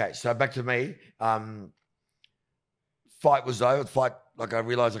okay, so back to me. Fight was over. I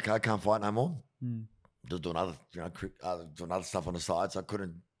realized, okay, I can't fight no more. Just doing other, doing other stuff on the side, so I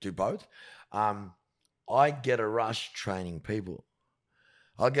couldn't do both. I get a rush training people.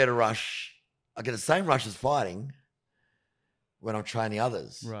 I get the same rush as fighting when I'm training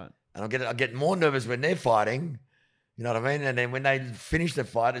others. Right. And I get more nervous when they're fighting. You know what I mean? And then when they finish the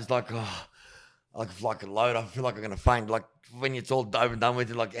fight, it's like, like a load. I feel like I'm gonna faint. Like when it's all over and done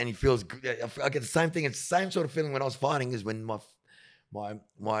with, and he feels good. I get the same thing. It's the same sort of feeling when I was fighting as when my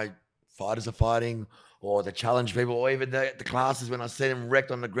fighters are fighting, or the challenge people, or even the classes when I see them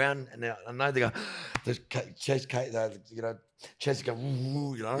wrecked on the ground, and I know they go, the chest go,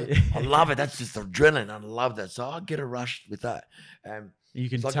 woo. I love it. That's just adrenaline. I love that. So I get a rush with that. You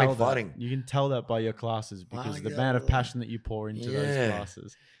can tell that. You can tell that by your classes, because the amount of passion that you pour into those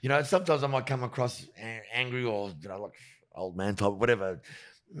classes. Sometimes I might come across angry, or like old man type, whatever.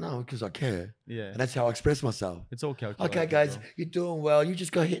 No, because I care. Yeah. And that's how I express myself. It's all calculated. Okay, guys, you're doing well. You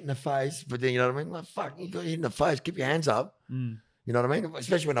just got hit in the face. But then, you know what I mean? Like, fuck, you got hit in the face. Keep your hands up. You know what I mean?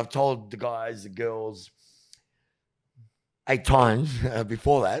 Especially when I've told the guys, the girls 8 times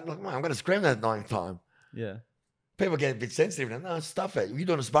before that. Like, man, I'm going to scream that 9th time. Yeah. People get a bit sensitive. No, stuff it. You're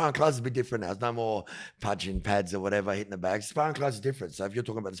doing a sparring class, it's a bit different now. It's no more punching pads or whatever, hitting the bags. Sparring class is different. So if you're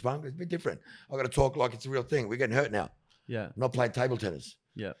talking about the sparring, it's a bit different. I've got to talk like it's a real thing. We're getting hurt now. Yeah. I'm not playing table tennis.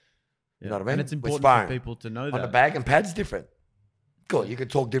 Yeah. You know what I mean? And it's important for people to know that. On the bag and pads, different. Cool, you can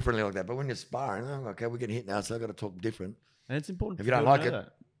talk differently like that. But when you're sparring, okay, we're getting hit now, so I've got to talk different. And it's important if you don't like it.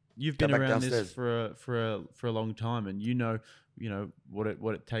 That. You've been around this for a long time, and you know what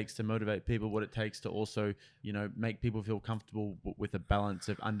it takes to motivate people, what it takes to also make people feel comfortable with a balance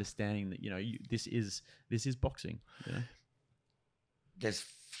of understanding that this is boxing. There's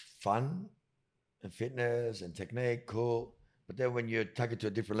fun and fitness and technique, cool. But then when you take it to a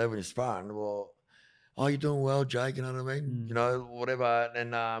different level in your sparring, well, you're doing well, Jake, you know what I mean? Whatever.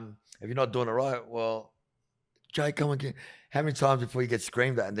 And if you're not doing it right, well, Jake, come on. How many times before you get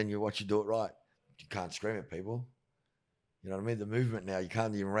screamed at and then you watch you do it right? You can't scream at people. You know what I mean? The movement now, you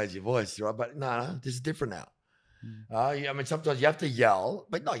can't even raise your voice, right? But no, this is different now. I mean, sometimes you have to yell,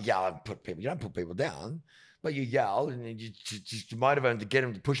 but not yell and put people. You don't put people down, but you yell and you just motivate them to get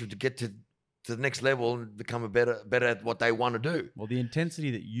them, to push them to get to the next level and become better at what they want to do. Well, the intensity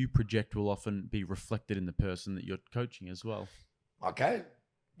that you project will often be reflected in the person that you're coaching as well. Okay.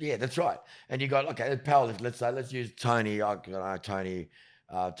 Yeah, that's right. And you got, okay, powerlift. Let's use Tony. I don't know, Tony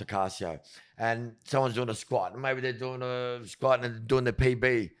Tacasio. And someone's doing a squat. And maybe they're doing a squat and they're doing the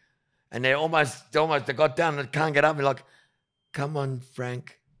PB. And they got down and can't get up. And like, come on,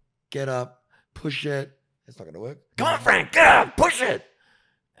 Frank, get up, push it. That's not going to work. Come on, Frank, get up, push it.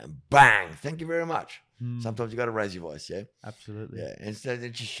 And bang, thank you very much. Sometimes you got to raise your voice, yeah? Absolutely. Yeah, and so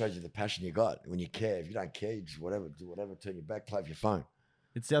it just shows you the passion you got when you care. If you don't care, you just do whatever, turn your back, play with your phone.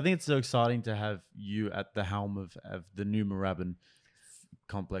 I think it's so exciting to have you at the helm of the new Moorabbin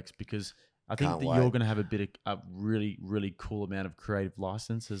complex, because I think that you're going to have a really, really cool amount of creative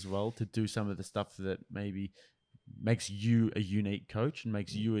license as well to do some of the stuff that maybe makes you a unique coach and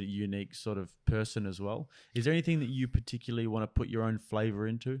makes you a unique sort of person as well. Is there anything that you particularly want to put your own flavor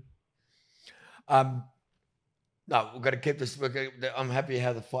into? No, we've got to keep this. I'm happy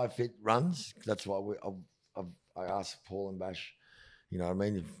how the FightFit runs. That's why I asked Paul and Bash, you know what I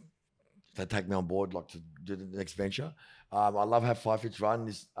mean, if they take me on board, like to do the next venture. I love how FightFit's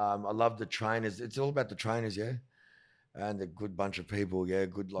run. I love the trainers. It's all about the trainers, yeah, and a good bunch of people, yeah,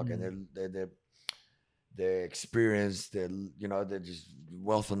 good and they're experienced. They're just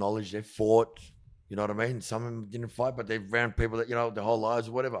wealth of knowledge. They've fought, you know what I mean. Some of them didn't fight, but they've ran people that their whole lives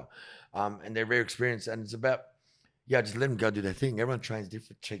or whatever, and they're very experienced. And it's about just let them go do their thing. Everyone trains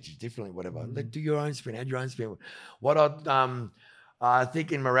different, teaches differently, whatever. Do your own spin, add your own spin. What I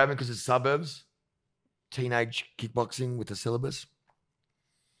think in Moorabbin, because it's suburbs, teenage kickboxing with a syllabus.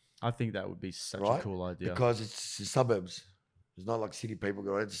 I think that would be such a cool idea. Because it's the suburbs. It's not like city people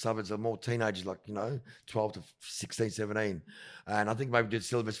go, it's the suburbs are more teenagers, 12 to 16, 17. And I think maybe do the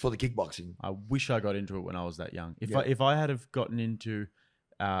syllabus for the kickboxing. I wish I got into it when I was that young. If I had have gotten into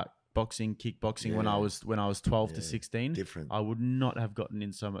kickboxing when I was 12 to 16, different. I would not have gotten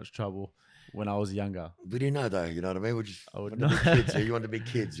in so much trouble when I was younger. We didn't know though, you know what I mean? I would not. Kids, you want to be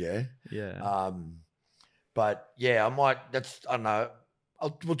kids, yeah? Yeah. But yeah, I don't know.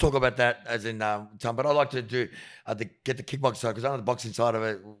 We'll talk about that as in time, but I like to do get the kickboxing side, because I know the boxing side of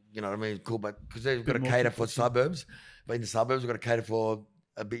it, you know what I mean, cool, but because they've got to cater for suburbs, but in the suburbs we've got to cater for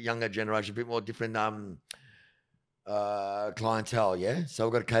a bit younger generation, a bit more different clientele, yeah. So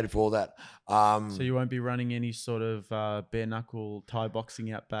we've got to cater for all that. So you won't be running any sort of bare knuckle Thai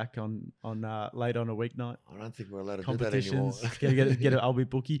boxing out back on late on a weeknight? I don't think we're allowed to do that anymore. get I'll be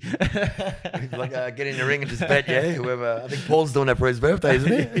bookie. Get in the ring and just bet, yeah. Whoever, I think Paul's doing that for his birthday,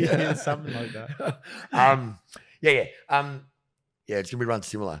 isn't he? Yeah, something like that. Yeah, it's gonna be run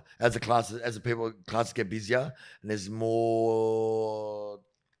similar as the classes get busier and there's more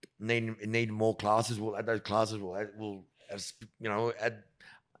need more classes. We'll add those classes. We'll add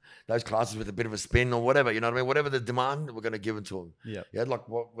those classes with a bit of a spin or whatever. You know what I mean? Whatever the demand, we're going to give it to them. Yeah, like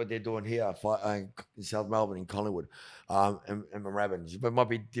what they're doing here in South Melbourne, in Collingwood, and Moorabbin. But it might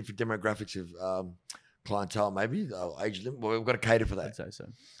be different demographics of clientele, maybe age limit. Well, we've got to cater for that. I'd say so.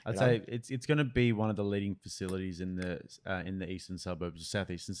 I'd say it's going to be one of the leading facilities in the eastern suburbs,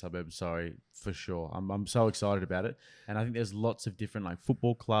 southeastern suburbs. Sorry, for sure. I'm so excited about it, and I think there's lots of different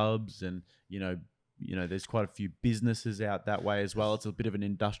football clubs, and there's quite a few businesses out that way as well. It's a bit of an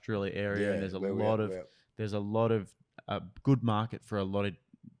industrial area, and there's a lot of good market for a lot of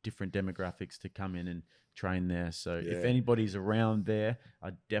different demographics to come in and train there. So if anybody's around there,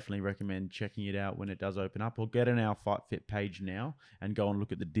 I definitely recommend checking it out when it does open up, or get on our FightFit page now and go and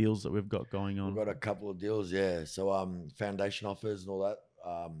look at the deals that we've got going on. We've got a couple of deals, yeah. So foundation offers and all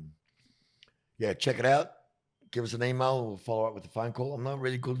that. Check it out. Give us an email. We'll follow up with a phone call. I'm not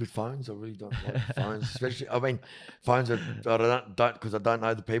really good with phones. I really don't like phones, especially. I mean, phones I don't because I don't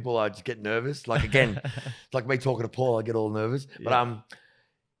know the people. I just get nervous. Like again, it's like me talking to Paul. I get all nervous. Yeah.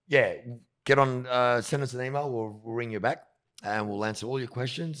 But get on. Send us an email. We'll ring you back and we'll answer all your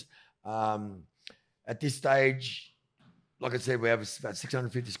questions. At this stage, like I said, we have about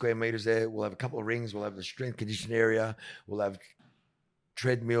 650 square meters there. We'll have a couple of rings. We'll have the strength conditioning area. We'll have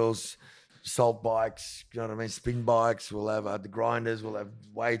treadmills, salt bikes, you know what I mean, spin bikes. We'll have the grinders. We'll have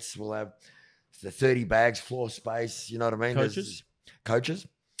weights. We'll have the 30 bags, floor space. You know what I mean? Coaches? Coaches?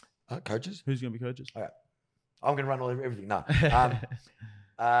 Coaches? Who's going to be coaches? Okay. I'm going to run everything. No.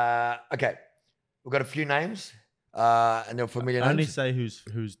 Okay. We've got a few names, and they're familiar names. Only say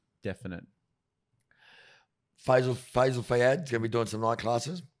who's definite. Faisal Fayad's going to be doing some night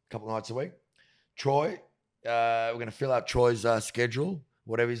classes, a couple of nights a week. Troy, we're going to fill out Troy's schedule.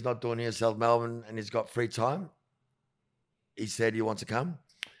 Whatever he's not doing here in South Melbourne and he's got free time, he said he wants to come.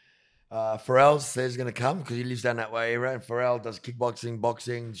 Pharrell says he's going to come because he lives down that way area. And Pharrell does kickboxing,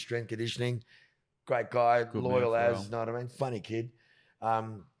 boxing, strength conditioning. Great guy, good loyal as, you know what I mean? Funny kid.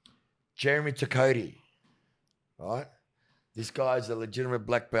 Jeremy Takoti, right? This guy's a legitimate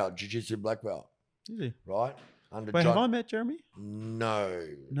black belt, jiu-jitsu black belt. Is he? Right? Under Wait, have I met Jeremy? No.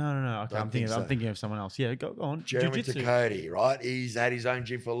 No. Okay, I'm thinking of someone else. Yeah, go on. Jeremy Takoti, right? He's had his own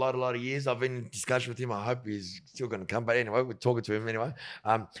gym for a lot of years. I've been in discussion with him. I hope he's still going to come. But anyway, we're talking to him anyway.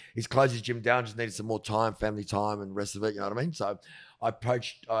 He's closed his gym down, just needed some more time, family time and the rest of it, you know what I mean? So I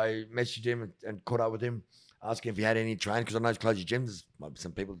messaged him and caught up with him, asking if he had any training, because I know he's closed his gym. There's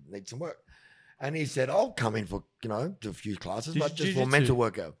some people that need some work. And he said, I'll come in for, do a few classes, but just for mental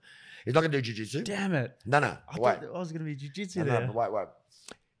workout. He's not going to do jiu-jitsu. Damn it. No, wait. I was going to be jiu-jitsu there. No, wait.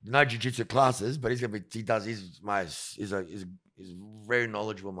 No jiu-jitsu classes, but he's a very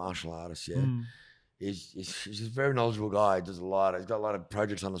knowledgeable martial artist, yeah. He's a very knowledgeable guy. He does a lot. He's got a lot of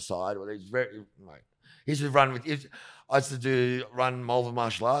projects on the side. Well, I used to run Malva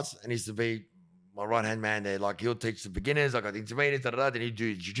martial arts, and he used to be my right-hand man there. Like, he'll teach the beginners, I got the intermediates, then he'd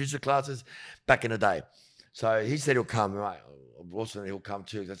do jiu-jitsu classes back in the day. So he said he'll come, right? Also, he'll come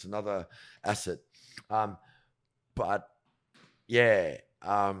too. That's another asset. But yeah, he's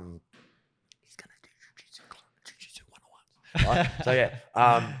gonna do jiu-jitsu 101. Right? So yeah,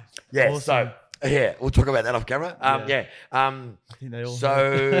 awesome. So yeah, we'll talk about that off camera. I think they all.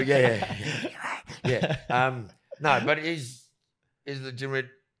 So yeah. No, but he's a legitimate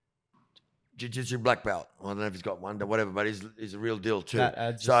jiu-jitsu black belt. I don't know if he's got one, or whatever, but he's a real deal too. That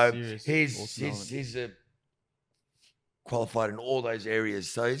adds so he's a qualified in all those areas.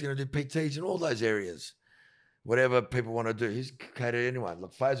 So he's going to do PTs in all those areas. Whatever people want to do, he's catered to anyone.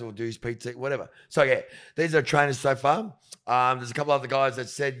 Look, Faisal will do his PT, whatever. So yeah, these are trainers so far. There's a couple other guys that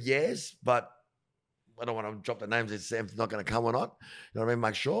said yes, but I don't want to drop the names and say if it's not going to come or not. You know what I mean?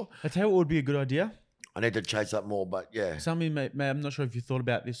 Make sure. I tell you what would be a good idea. I need to chase up more, but yeah. Something, mate, I'm not sure if you thought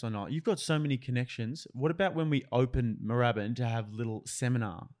about this or not. You've got so many connections. What about when we open Moorabbin to have little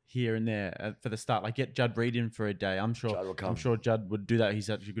seminar here and there for the start? Like get Judd Reed in for a day. I'm sure Judd would do that. He's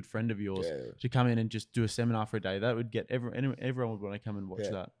such a good friend of yours. Yeah. To come in and just do a seminar for a day. That would get everyone would want to come and watch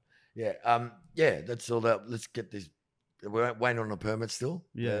that. Yeah. That's all that. Let's get this. We're waiting on a permit still.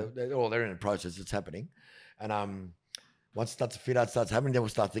 Yeah. They're in the process. It's happening. And once the fit out starts happening, then we'll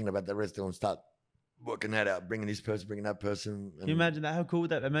start thinking about the rest and start working that out, bringing this person, bringing that person. Can you imagine that? How cool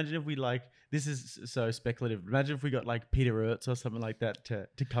would that? Imagine if we this is so speculative. Imagine if we got like Peter Ertz or something like that to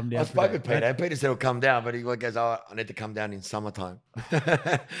come down. I spoke with Peter. Peter said he'll come down, but he goes, I need to come down in summertime.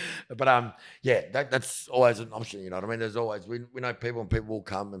 But that's always an option. You know what I mean? There's always, we know people and people will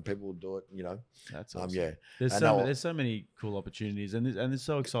come and people will do it, That's awesome. There's so many cool opportunities and it's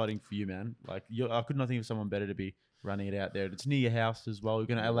so exciting for you, man. Like I could not think of someone better to be running it out there. It's near your house as well. We're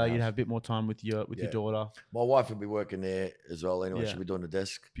going to allow you to have a bit more time with your daughter. My wife will be working there as well. Anyway, she'll be doing the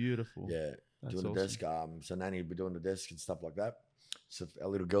desk. Beautiful. Yeah, doing the desk. So Nanny will be doing the desk and stuff like that. So our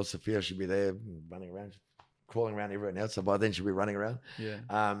little girl Sophia should be there running around, crawling around everywhere now. So by then she'll be running around. Yeah.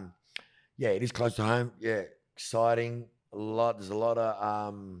 It is close to home. Yeah, exciting. There's a lot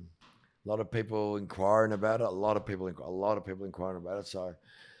of people inquiring about it. A lot of people inquiring about it. So.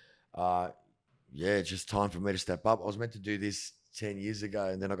 It's just time for me to step up. I was meant to do this 10 years ago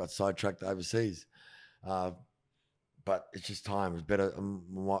and then I got sidetracked overseas. But it's just time. It's better. I'm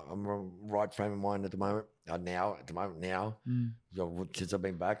right frame of mind at the moment. Now, since I've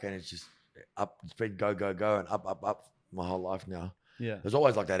been back, and it's just up. It's been go and up my whole life now. Yeah. It was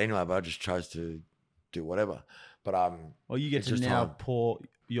always like that anyway, but I just chose to do whatever. But you get to now pour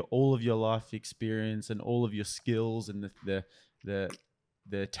all of your life experience and all of your skills and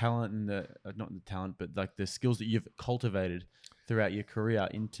the talent and not the talent, but like the skills that you've cultivated throughout your career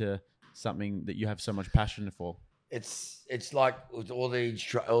into something that you have so much passion for. It's like with all these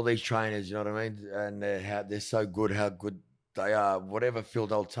trainers, you know what I mean, and they're so good, how good they are. Whatever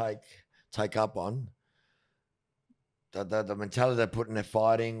field they'll take up on, the mentality they put in their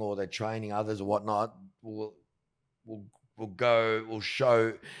fighting or their training others or whatnot will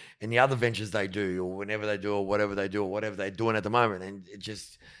show in the other ventures they do or whenever they do or whatever they do or whatever they're doing at the moment. And it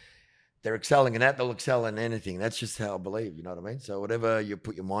just, they're excelling in that, they'll excel in anything. That's just how I believe, you know what I mean? So whatever you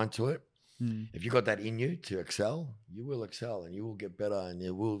put your mind to it, if you got that in you to excel, you will excel and you will get better and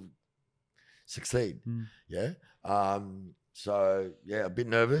you will succeed. Yeah. So yeah, a bit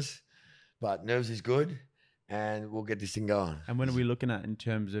nervous, but nerves is good and we'll get this thing going. And when are we looking at in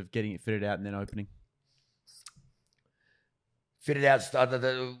terms of getting it fitted out and then opening? Fitted out,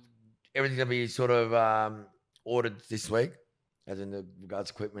 everything's going to be sort of ordered this week, as in the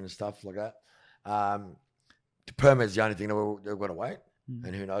regards equipment and stuff like that. The permit's the only thing that we're going to wait,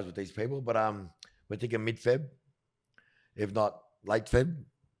 and who knows with these people. But we're thinking mid-Feb, if not late Feb,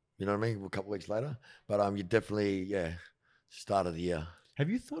 you know what I mean, a couple of weeks later. But you definitely, start of the year. Have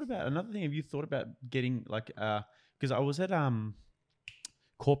you thought about, another thing, have you thought about getting like, because I was at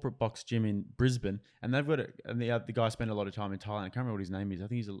Corporate Box Gym in Brisbane, and they've got the guy spent a lot of time in Thailand. I can't remember what his name is. I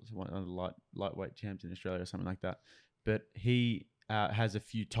think he's one of the lightweight champs in Australia or something like that. But he has a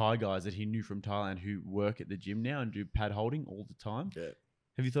few Thai guys that he knew from Thailand who work at the gym now and do pad holding all the time. Yeah.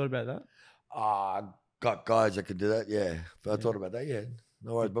 Have you thought about that? Got guys that can do that. Yeah. But I thought about that. Yeah.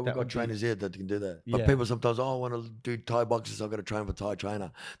 No worries. But we've got trainers here that can do that. But people sometimes, I want to do Thai boxes, so I've got to train for Thai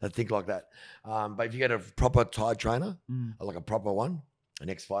trainer. They think like that. But if you get a proper Thai trainer, like a proper one, an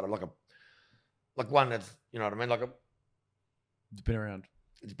ex-fighter, like one that's, you know what I mean? It's been around.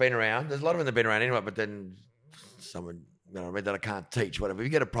 It's been around. There's a lot of them that have been around anyway, but then someone, you know what I mean, that I can't teach, whatever. If you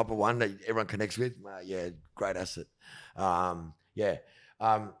get a proper one that everyone connects with, great asset. But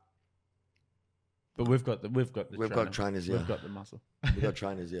we've got trainers, yeah. We've got the muscle. We've got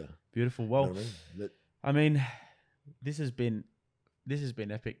trainers, yeah. Beautiful. Well, you know what I mean, this has been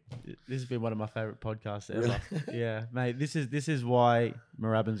epic. This has been one of my favorite podcasts ever. Really? Yeah, mate. This is why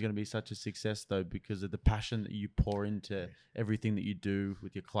Marabin's going to be such a success, though, because of the passion that you pour into everything that you do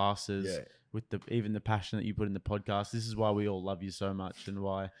with your classes, with even the passion that you put in the podcast. This is why we all love you so much, and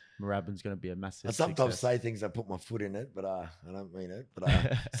why Marabin's going to be a massive. I sometimes say things, I put my foot in it, but I don't mean it. But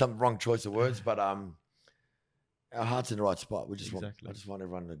some wrong choice of words. But our heart's in the right spot. I just want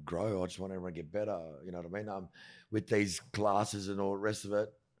everyone to grow. I just want everyone to get better. You know what I mean? With these classes and all the rest of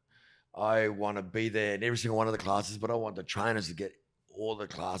it, I want to be there in every single one of the classes, but I want the trainers to get all the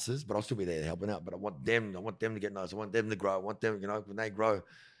classes, but I'll still be there helping out. But I want them to get nice. I want them to grow. I want them, when they grow,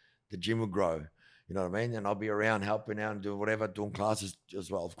 the gym will grow. You know what I mean? And I'll be around helping out and doing whatever, doing classes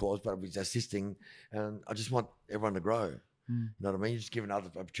as well, of course, but I'll be assisting. And I just want everyone to grow. You know what I mean? You're just giving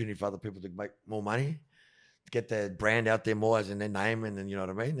other opportunity for other people to make more money, to get their brand out there more as in their name, and then, you know what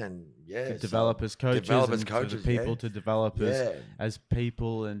I mean? And to develop as coaches, for the people to develop as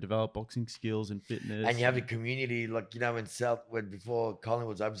people and develop boxing skills and fitness. And you have a community, like, when before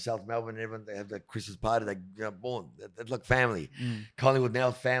Collingwood's over South Melbourne, everyone, they have the Christmas party, they born, they're like family. Collingwood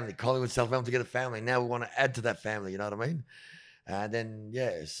now family, Collingwood, South Melbourne together family. Now we want to add to that family, you know what I mean? And then,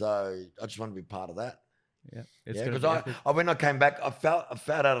 so I just want to be part of that. Yeah, because when I came back, I felt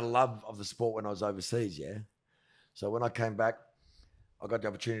out of love of the sport when I was overseas. Yeah, so when I came back, I got the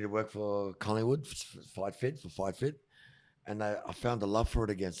opportunity to work for Collingwood, for FightFit, and I found the love for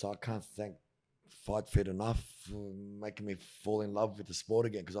it again. So I can't thank FightFit enough for making me fall in love with the sport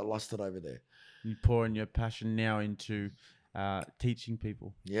again, because I lost it over there. You pouring your passion now into teaching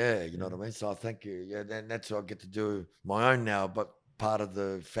people. Yeah, you know what I mean. So I thank you. Yeah, then that's what I get to do my own now, but part of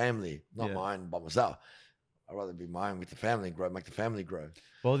the family, not mine by myself. I'd rather be mine with the family, make the family grow.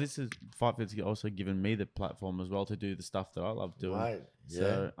 Well, FightFit's also given me the platform as well to do the stuff that I love doing. Right.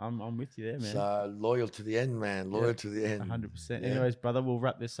 So I'm with you there, man. So loyal to the end, man. Loyal to the end. 100%. Anyways, brother, we'll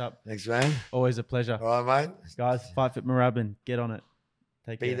wrap this up. Thanks, man. Always a pleasure. All right, mate. Guys, FightFit Marabin. Get on it.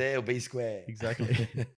 Take care. Be there or be square. Exactly.